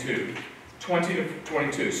 22. 20 to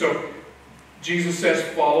 22. So Jesus says,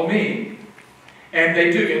 follow me. And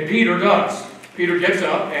they do, and Peter does. Peter gets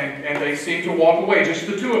up and they seem to walk away, just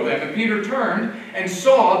the two of them. And Peter turned and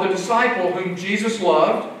saw the disciple whom Jesus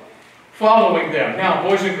loved following them. Now,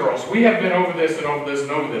 boys and girls, we have been over this and over this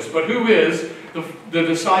and over this, but who is the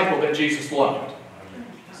disciple that Jesus loved?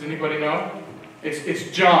 Does anybody know?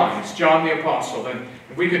 It's John. It's John the Apostle. And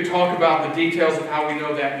we could talk about the details of how we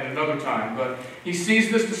know that in another time, but he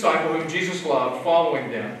sees this disciple whom Jesus loved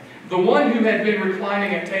following them. The one who had been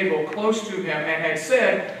reclining at table close to him and had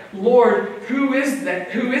said, Lord, who is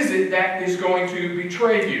it that is going to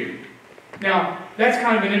betray you? Now, that's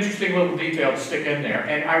kind of an interesting little detail to stick in there.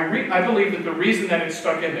 And I believe that the reason that it's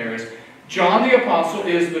stuck in there is John the Apostle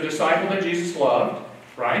is the disciple that Jesus loved,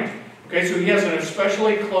 right? Okay, so he has an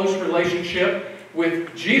especially close relationship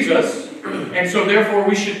with Jesus. And so therefore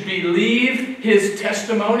we should believe his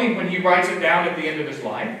testimony when he writes it down at the end of his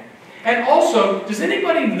life. And also, does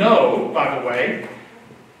anybody know, by the way,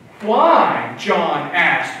 why John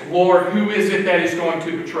asked, Lord, who is it that is going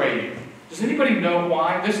to betray you? Does anybody know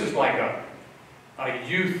why? This is like a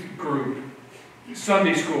youth group,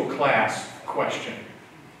 Sunday school class question.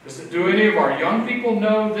 Do any of our young people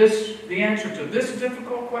know the answer to this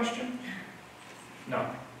difficult question? No.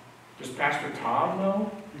 Does Pastor Tom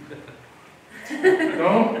know?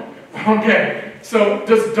 No? Okay. So,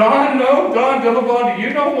 does Don know? Don Dillabon, do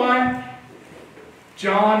you know why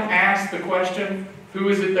John asked the question, who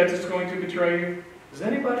is it that is going to betray you? Does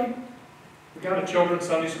anybody? We got a children's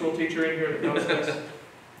Sunday school teacher in here that knows this?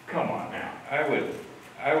 Come on now. I would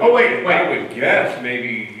wait. I would guess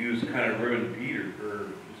maybe he was kind of ruined Peter, or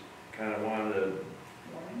just kind of wanted to.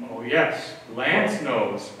 Oh yes, Lance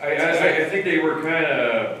knows. I think they were kind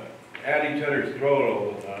of at each other's throat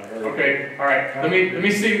all the time. Okay, all right. Let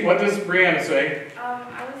me see. What does Brianna say?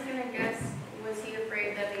 I was gonna guess, was he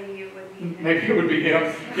afraid that maybe it would be him? Maybe it would be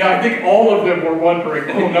him. Yeah, I think all of them were wondering,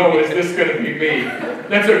 oh no, is this going to be me?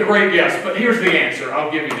 That's a great guess, but here's the answer.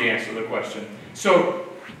 I'll give you the answer to the question. So,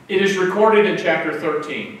 it is recorded in chapter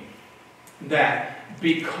 13 that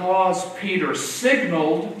because Peter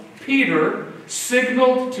signaled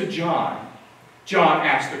to John, John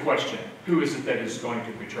asked the question, who is it that is going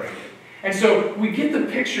to betray you? And so we get the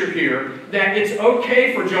picture here that it's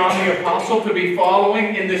okay for John the Apostle to be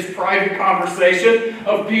following in this private conversation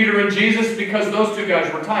of Peter and Jesus because those two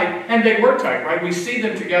guys were tight, and they were tight, right? We see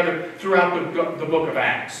them together throughout the book of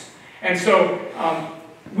Acts. And so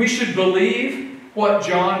we should believe what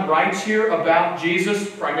John writes here about Jesus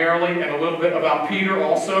primarily and a little bit about Peter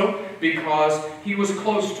also because he was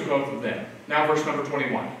close to both of them. Now verse number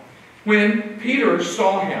 21. When Peter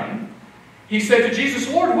saw him, he said to Jesus,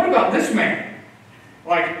 Lord, what about this man?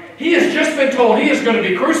 Like, he has just been told he is going to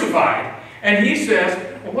be crucified. And he says,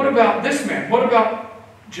 well, what about this man? What about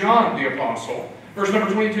John the Apostle? Verse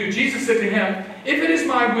number 22, Jesus said to him, if it is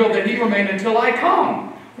my will that he remain until I come,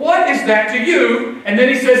 what is that to you? And then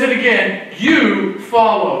he says it again, you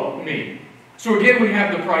follow me. So again, we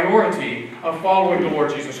have the priority of following the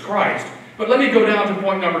Lord Jesus Christ. But let me go down to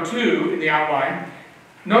point number 2 in the outline.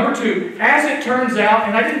 Number 2, as it turns out,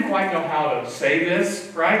 and I didn't quite know how to say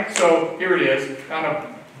this, right? So here it is, kind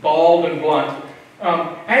of bald and blunt.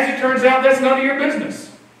 As it turns out, that's none of your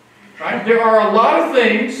business, right? There are a lot of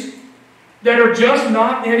things that are just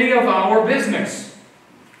not any of our business.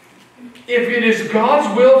 If it is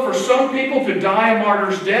God's will for some people to die a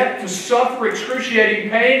martyr's death, to suffer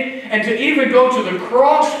excruciating pain, and to even go to the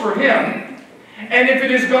cross for Him, and if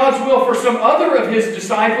it is God's will for some other of His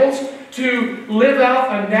disciples to live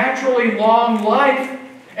out a naturally long life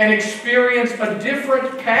and experience a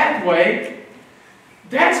different pathway,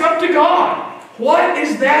 that's up to God. What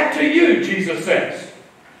is that to you, Jesus says?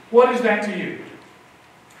 What is that to you?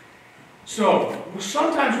 So,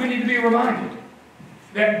 sometimes we need to be reminded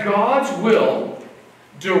that God's will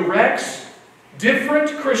directs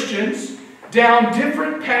different Christians down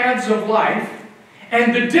different paths of life,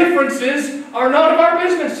 and the differences are none of our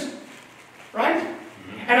business. Right?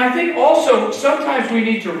 And I think also sometimes we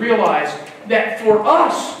need to realize that for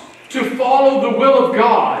us to follow the will of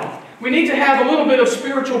God, we need to have a little bit of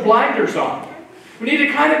spiritual blinders on. We need to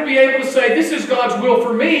kind of be able to say, this is God's will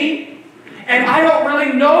for me, and I don't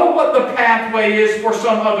really know what the pathway is for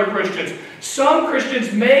some other Christians. Some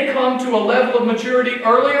Christians may come to a level of maturity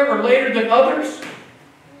earlier or later than others.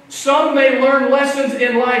 Some may learn lessons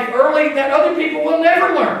in life early that other people will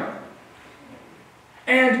never learn.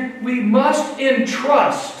 And we must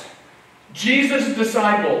entrust Jesus'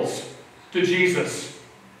 disciples to Jesus.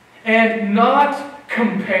 and not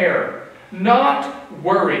compare, not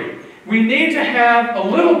worry. We need to have a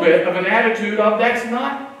little bit of an attitude of, that's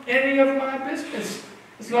not any of my business.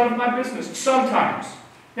 It's none of my business. Sometimes.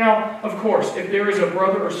 Now, of course, if there is a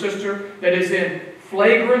brother or sister that is in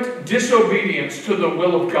flagrant disobedience to the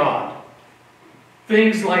will of God,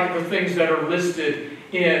 things like the things that are listed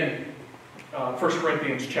in 1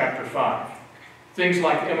 Corinthians chapter 5. Things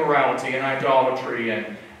like immorality and idolatry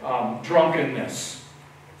and drunkenness.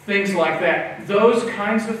 Things like that. Those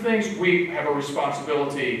kinds of things, we have a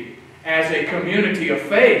responsibility as a community of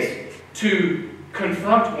faith to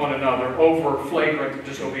confront one another over flagrant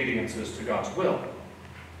disobediences to God's will.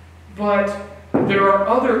 But there are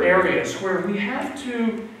other areas where we have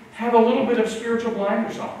to have a little bit of spiritual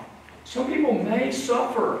blinders on. Some people may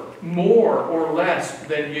suffer more or less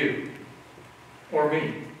than you or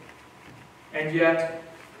me. And yet,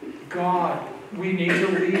 God, we need to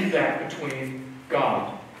leave that between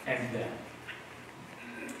God and them.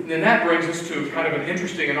 And then that brings us to kind of an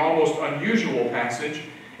interesting and almost unusual passage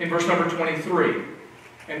in verse number 23.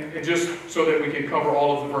 And just so that we can cover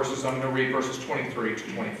all of the verses, I'm going to read verses 23 to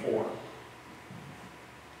 24.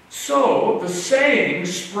 So the saying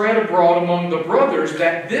spread abroad among the brothers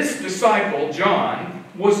that this disciple, John,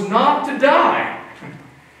 was not to die.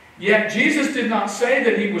 Yet Jesus did not say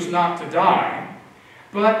that he was not to die.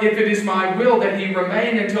 But if it is my will that he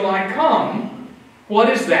remain until I come, what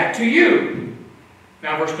is that to you?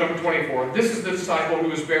 Now verse number 24. This is the disciple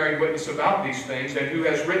who is bearing witness about these things and who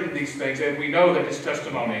has written these things, and we know that his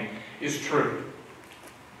testimony is true.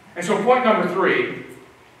 And so point number 3.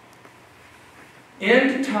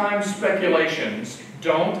 End-time speculations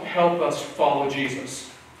don't help us follow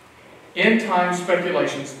Jesus. End-time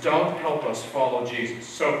speculations don't help us follow Jesus.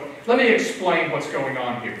 So let me explain what's going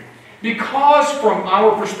on here. Because from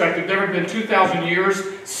our perspective, there have been 2,000 years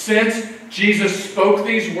since Jesus spoke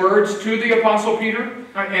these words to the Apostle Peter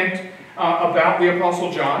and about the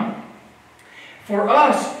Apostle John. For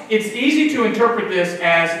us, it's easy to interpret this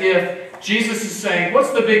as if Jesus is saying,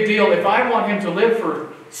 what's the big deal if I want him to live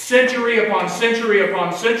for century upon century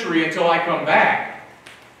upon century until I come back?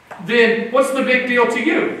 Then what's the big deal to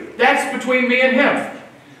you? That's between me and him.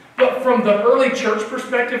 But from the early church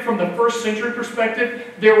perspective, from the first century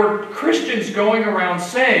perspective, there were Christians going around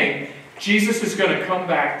saying, Jesus is going to come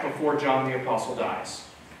back before John the Apostle dies.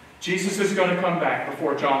 Jesus is going to come back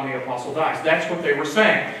before John the Apostle dies. That's what they were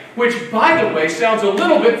saying. Which, by the way, sounds a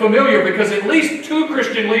little bit familiar because at least 2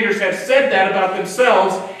 Christian leaders have said that about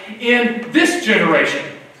themselves in this generation.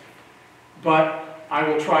 But I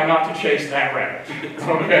will try not to chase that rabbit.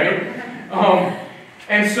 Okay?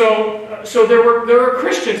 And so there were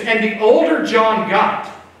Christians, and the older John got,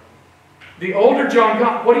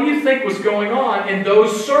 what do you think was going on in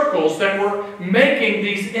those circles that were making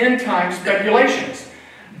these end-time speculations?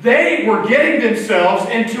 They were getting themselves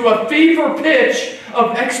into a fever pitch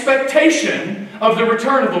of expectation of the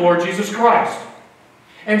return of the Lord Jesus Christ.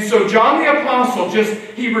 And so John the Apostle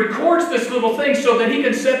he records this little thing so that he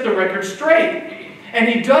can set the record straight. And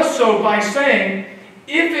he does so by saying,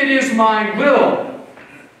 if it is my will,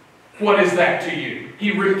 what is that to you?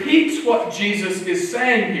 He repeats what Jesus is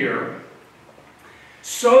saying here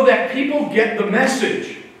so that people get the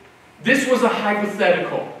message. This was a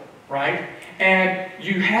hypothetical, right? And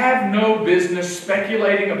you have no business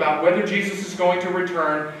speculating about whether Jesus is going to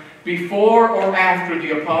return before or after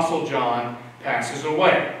the Apostle John passes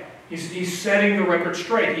away. He's setting the record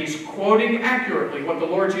straight. He's quoting accurately what the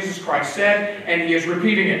Lord Jesus Christ said, and he is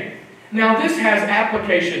repeating it. Now, this has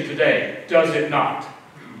application today, does it not?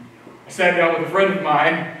 I sat down with a friend of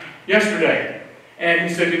mine yesterday, and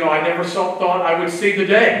he said, I never thought I would see the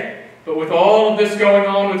day. But with all of this going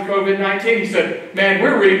on with COVID-19, he said, man,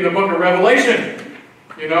 we're reading the book of Revelation,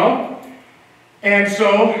 And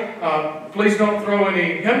so, please don't throw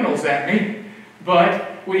any hymnals at me,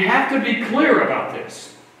 but we have to be clear about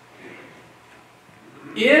this.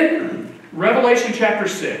 In Revelation chapter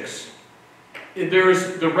 6,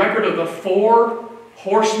 there's the record of the 4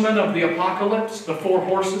 horsemen of the apocalypse, the 4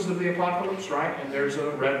 horses of the apocalypse, right? And there's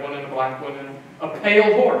a red one and a black one and a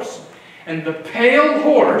pale horse. And the pale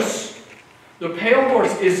horse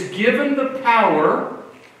is given the power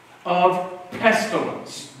of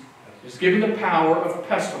pestilence. It's given the power of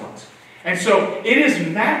pestilence. And so it is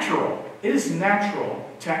natural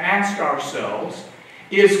to ask ourselves,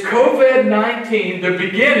 is COVID-19 the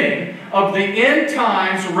beginning of the end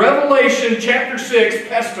times, Revelation chapter 6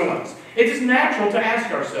 pestilence? It is natural to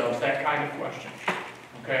ask ourselves that kind of question.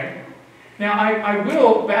 Okay? Now, I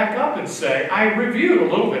will back up and say, I reviewed a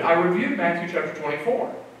little bit. I reviewed Matthew chapter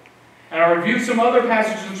 24. And I reviewed some other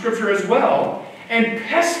passages in Scripture as well. And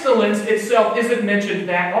pestilence itself isn't mentioned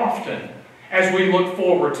that often as we look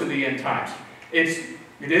forward to the end times.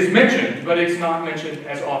 It is mentioned, but it's not mentioned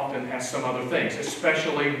as often as some other things,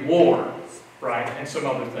 especially war, right, and some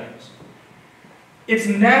other things. It's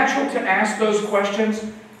natural to ask those questions,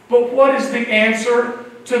 but what is the answer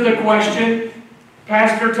to the question,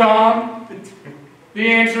 Pastor Tom? The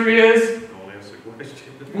answer is, Don't ask the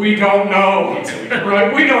question. we don't know.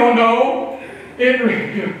 Right? We don't know.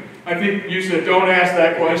 I think you said, don't ask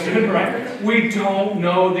that question, right? We don't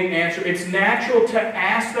know the answer. It's natural to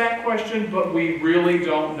ask that question, but we really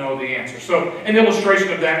don't know the answer. So an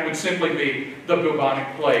illustration of that would simply be the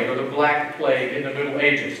bubonic plague or the Black Plague in the Middle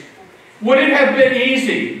Ages. Would it have been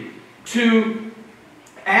easy to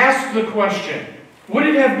ask the question? Would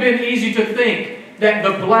it have been easy to think that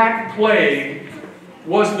the Black Plague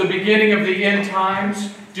was the beginning of the end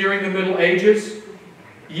times during the Middle Ages?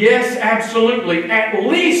 Yes, absolutely. At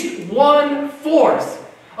least 1/4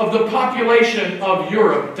 of the population of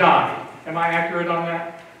Europe died. Am I accurate on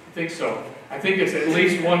that? I think so. I think it's at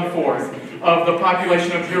least 1/4 of the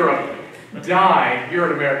population of Europe died. You're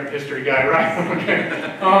an American history guy, right?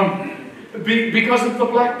 Okay. Because of the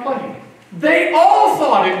Black Plague. They all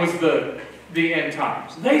thought it was the end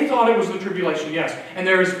times. They thought it was the tribulation, yes. And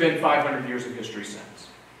there has been 500 years of history since.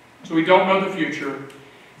 So we don't know the future.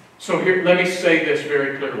 So here, let me say this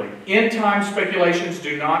very clearly. End time speculations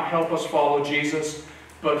do not help us follow Jesus,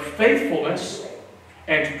 but faithfulness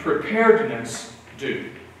and preparedness do.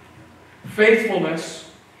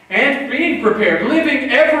 Faithfulness and being prepared,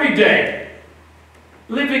 living every day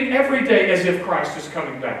as if Christ is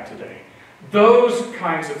coming back today. Those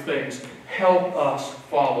kinds of things help us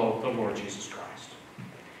follow the Lord Jesus Christ.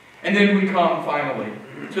 And then we come finally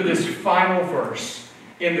to this final verse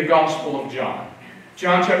in the Gospel of John.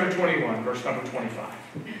 John chapter 21, verse number 25.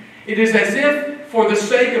 It is as if, for the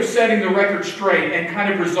sake of setting the record straight and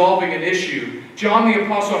kind of resolving an issue, John the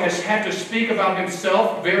Apostle has had to speak about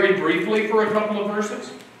himself very briefly for a couple of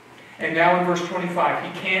verses. And now in verse 25,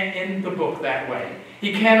 he can't end the book that way.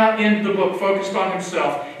 He cannot end the book focused on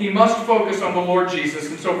himself. He must focus on the Lord Jesus.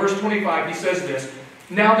 And so verse 25, he says this,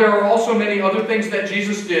 "Now there are also many other things that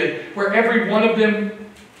Jesus did, where every one of them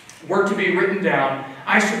were to be written down.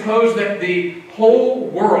 I suppose that the whole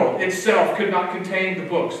world itself could not contain the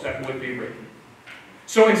books that would be written."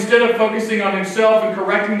 So instead of focusing on himself and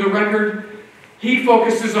correcting the record, he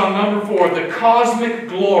focuses on number 4, the cosmic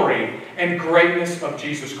glory and greatness of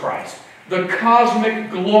Jesus Christ. The cosmic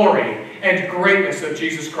glory and greatness of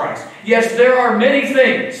Jesus Christ. Yes, there are many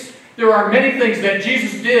things. There are many things that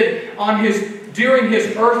Jesus did during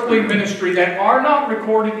his earthly ministry that are not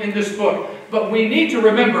recorded in this book. But we need to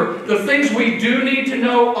remember, the things we do need to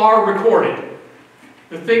know are recorded.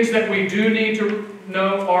 The things that we do need to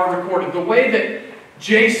know are recorded. The way that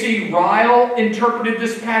J.C. Ryle interpreted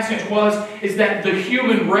this passage is that the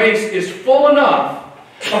human race is full enough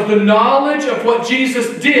of the knowledge of what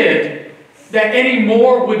Jesus did that any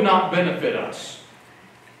more would not benefit us.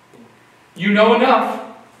 You know enough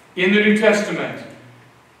in the New Testament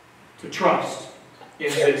to trust in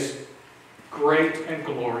this great and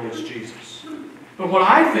glorious Jesus. But what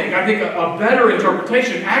I think a better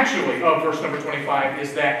interpretation actually of verse number 25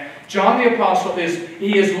 is that John the Apostle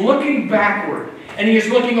is looking backward. And he is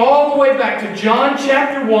looking all the way back to John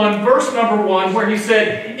chapter 1, verse number 1, where he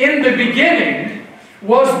said, "In the beginning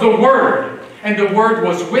was the Word, and the Word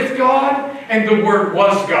was with God, and the Word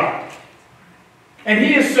was God." And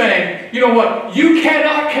he is saying, you know what? You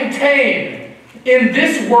cannot contain in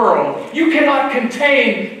this world, you cannot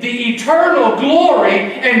contain the eternal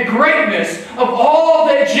glory and greatness of all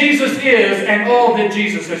that Jesus is and all that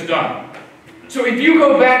Jesus has done. So if you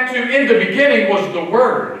go back to "in the beginning was the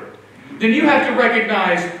Word," then you have to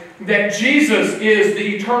recognize that Jesus is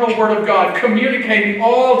the eternal Word of God communicating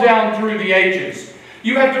all down through the ages.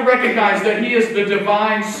 You have to recognize that He is the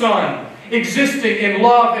divine Son existing in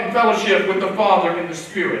love and fellowship with the Father and the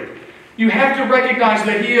Spirit. You have to recognize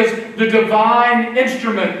that He is the divine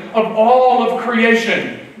instrument of all of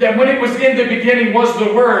creation. That when it was in the beginning was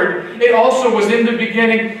the Word, it also was in the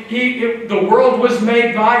beginning, the world was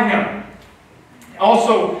made by Him.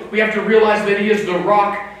 Also, we have to realize that He is the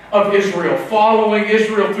rock of Israel, following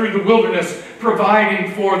Israel through the wilderness,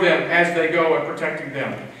 providing for them as they go and protecting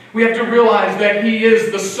them. We have to realize that He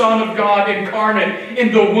is the Son of God incarnate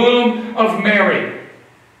in the womb of Mary,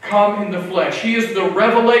 come in the flesh. He is the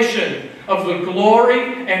revelation of the glory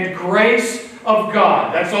and grace of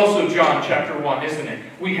God. That's also John chapter 1, isn't it?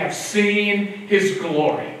 We have seen His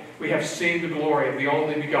glory. We have seen the glory of the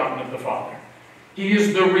only begotten of the Father. He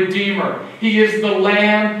is the Redeemer. He is the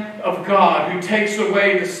Lamb of God who takes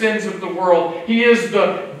away the sins of the world. He is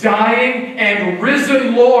the dying and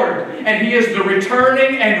risen Lord. And He is the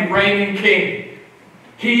returning and reigning King.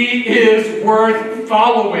 He is worth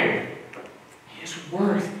following. He is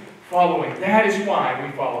worth following. That is why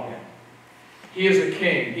we follow Him. He is a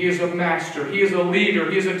king. He is a master. He is a leader.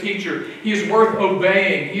 He is a teacher. He is worth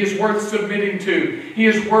obeying. He is worth submitting to. He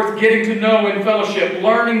is worth getting to know in fellowship,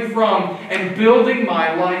 learning from, and building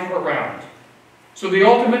my life around. So the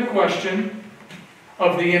ultimate question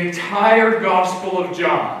of the entire Gospel of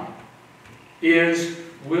John is,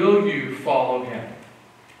 will you follow Him?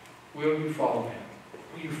 Will you follow Him?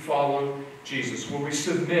 Will you follow Jesus? Will we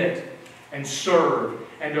submit and serve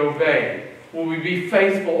and obey? Will we be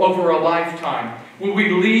faithful over a lifetime? Will we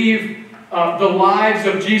leave the lives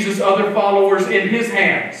of Jesus' other followers in His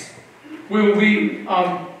hands? Will we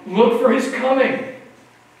look for His coming?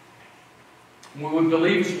 Will we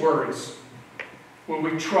believe His words? Will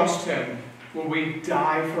we trust Him? Will we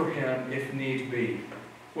die for Him if need be?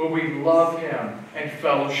 Will we love Him and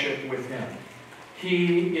fellowship with Him?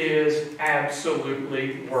 He is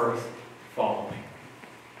absolutely worth following.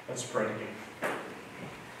 Let's pray together.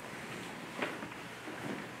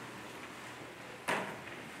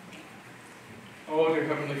 Oh, dear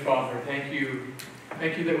Heavenly Father, thank you.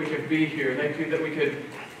 Thank you that we could be here. Thank you that we could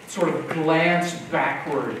sort of glance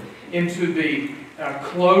backward into the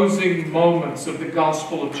closing moments of the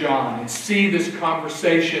Gospel of John and see this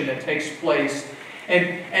conversation that takes place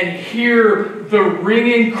and hear the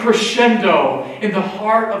ringing crescendo in the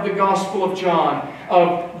heart of the Gospel of John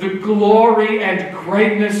of the glory and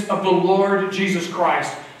greatness of the Lord Jesus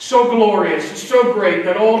Christ. So glorious, so great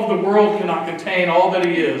that all of the world cannot contain all that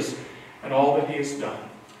He is and all that He has done.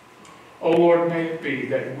 Oh Lord, may it be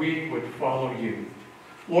that we would follow You.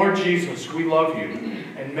 Lord Jesus, we love You,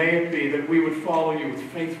 and may it be that we would follow You with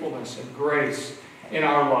faithfulness and grace in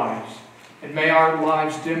our lives. And may our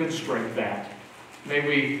lives demonstrate that. May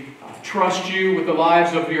we trust You with the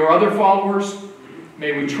lives of Your other followers.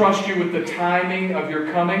 May we trust You with the timing of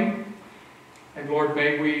Your coming. And Lord,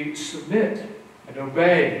 may we submit and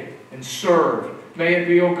obey and serve. May it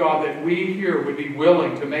be, O God, that we here would be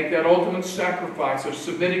willing to make that ultimate sacrifice of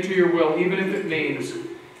submitting to Your will, even if it means,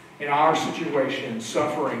 in our situation,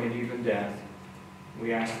 suffering and even death.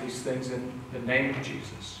 We ask these things in the name of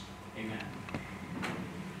Jesus. Amen.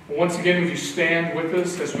 Well, once again, would you stand with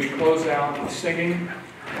us as we close out with singing?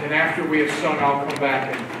 And then after we have sung, I'll come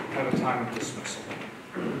back and have a time of dismissal.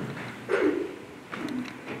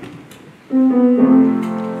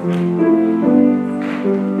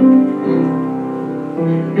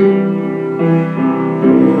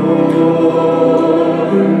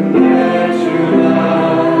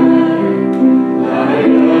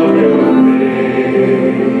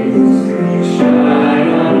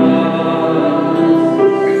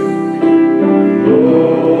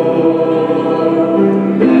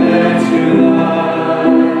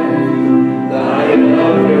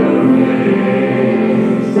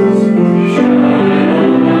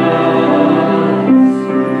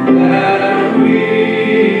 That we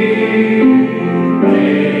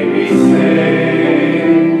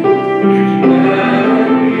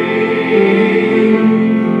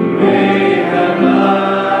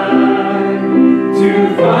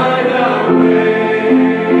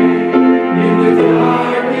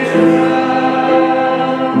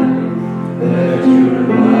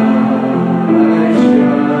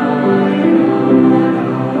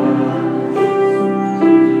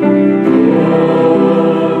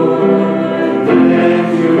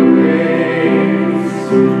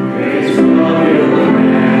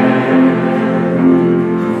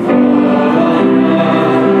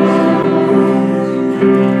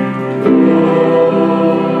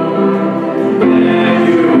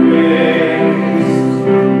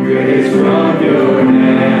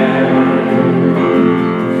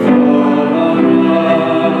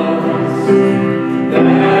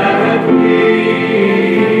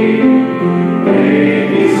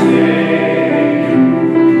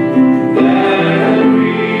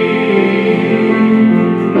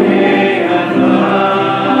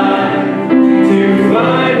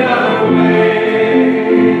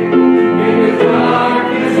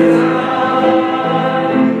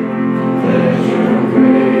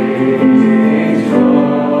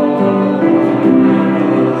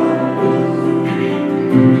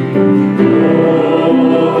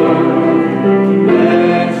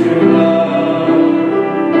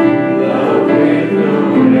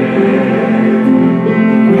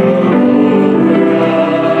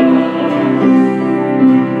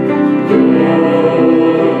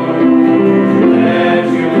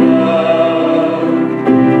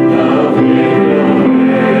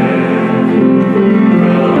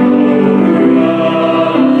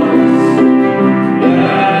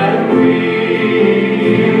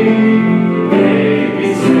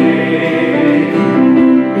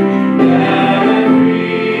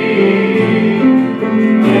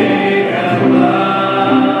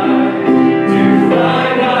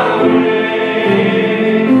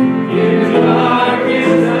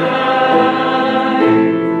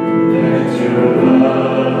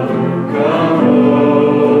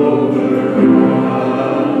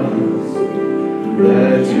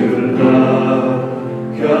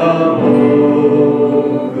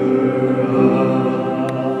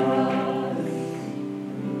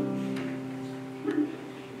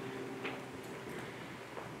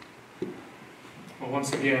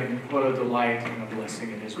once again, what a delight and a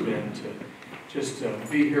blessing it has been to just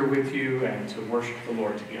be here with you and to worship the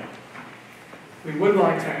Lord together. We would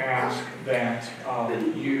like to ask that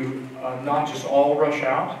you not just all rush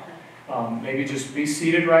out, maybe just be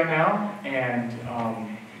seated right now, and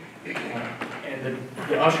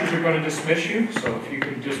the ushers are going to dismiss you. So if you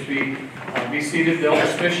can just be seated, they'll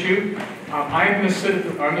dismiss you. I'm going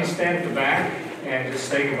to stand at the back and just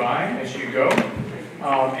say goodbye as you go.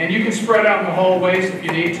 And you can spread out in the hallways if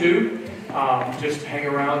you need to. Just hang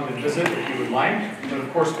around and visit if you would like. And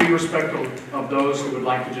of course, be respectful of those who would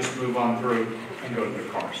like to just move on through and go to their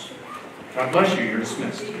cars. God bless you. You're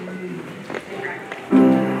dismissed.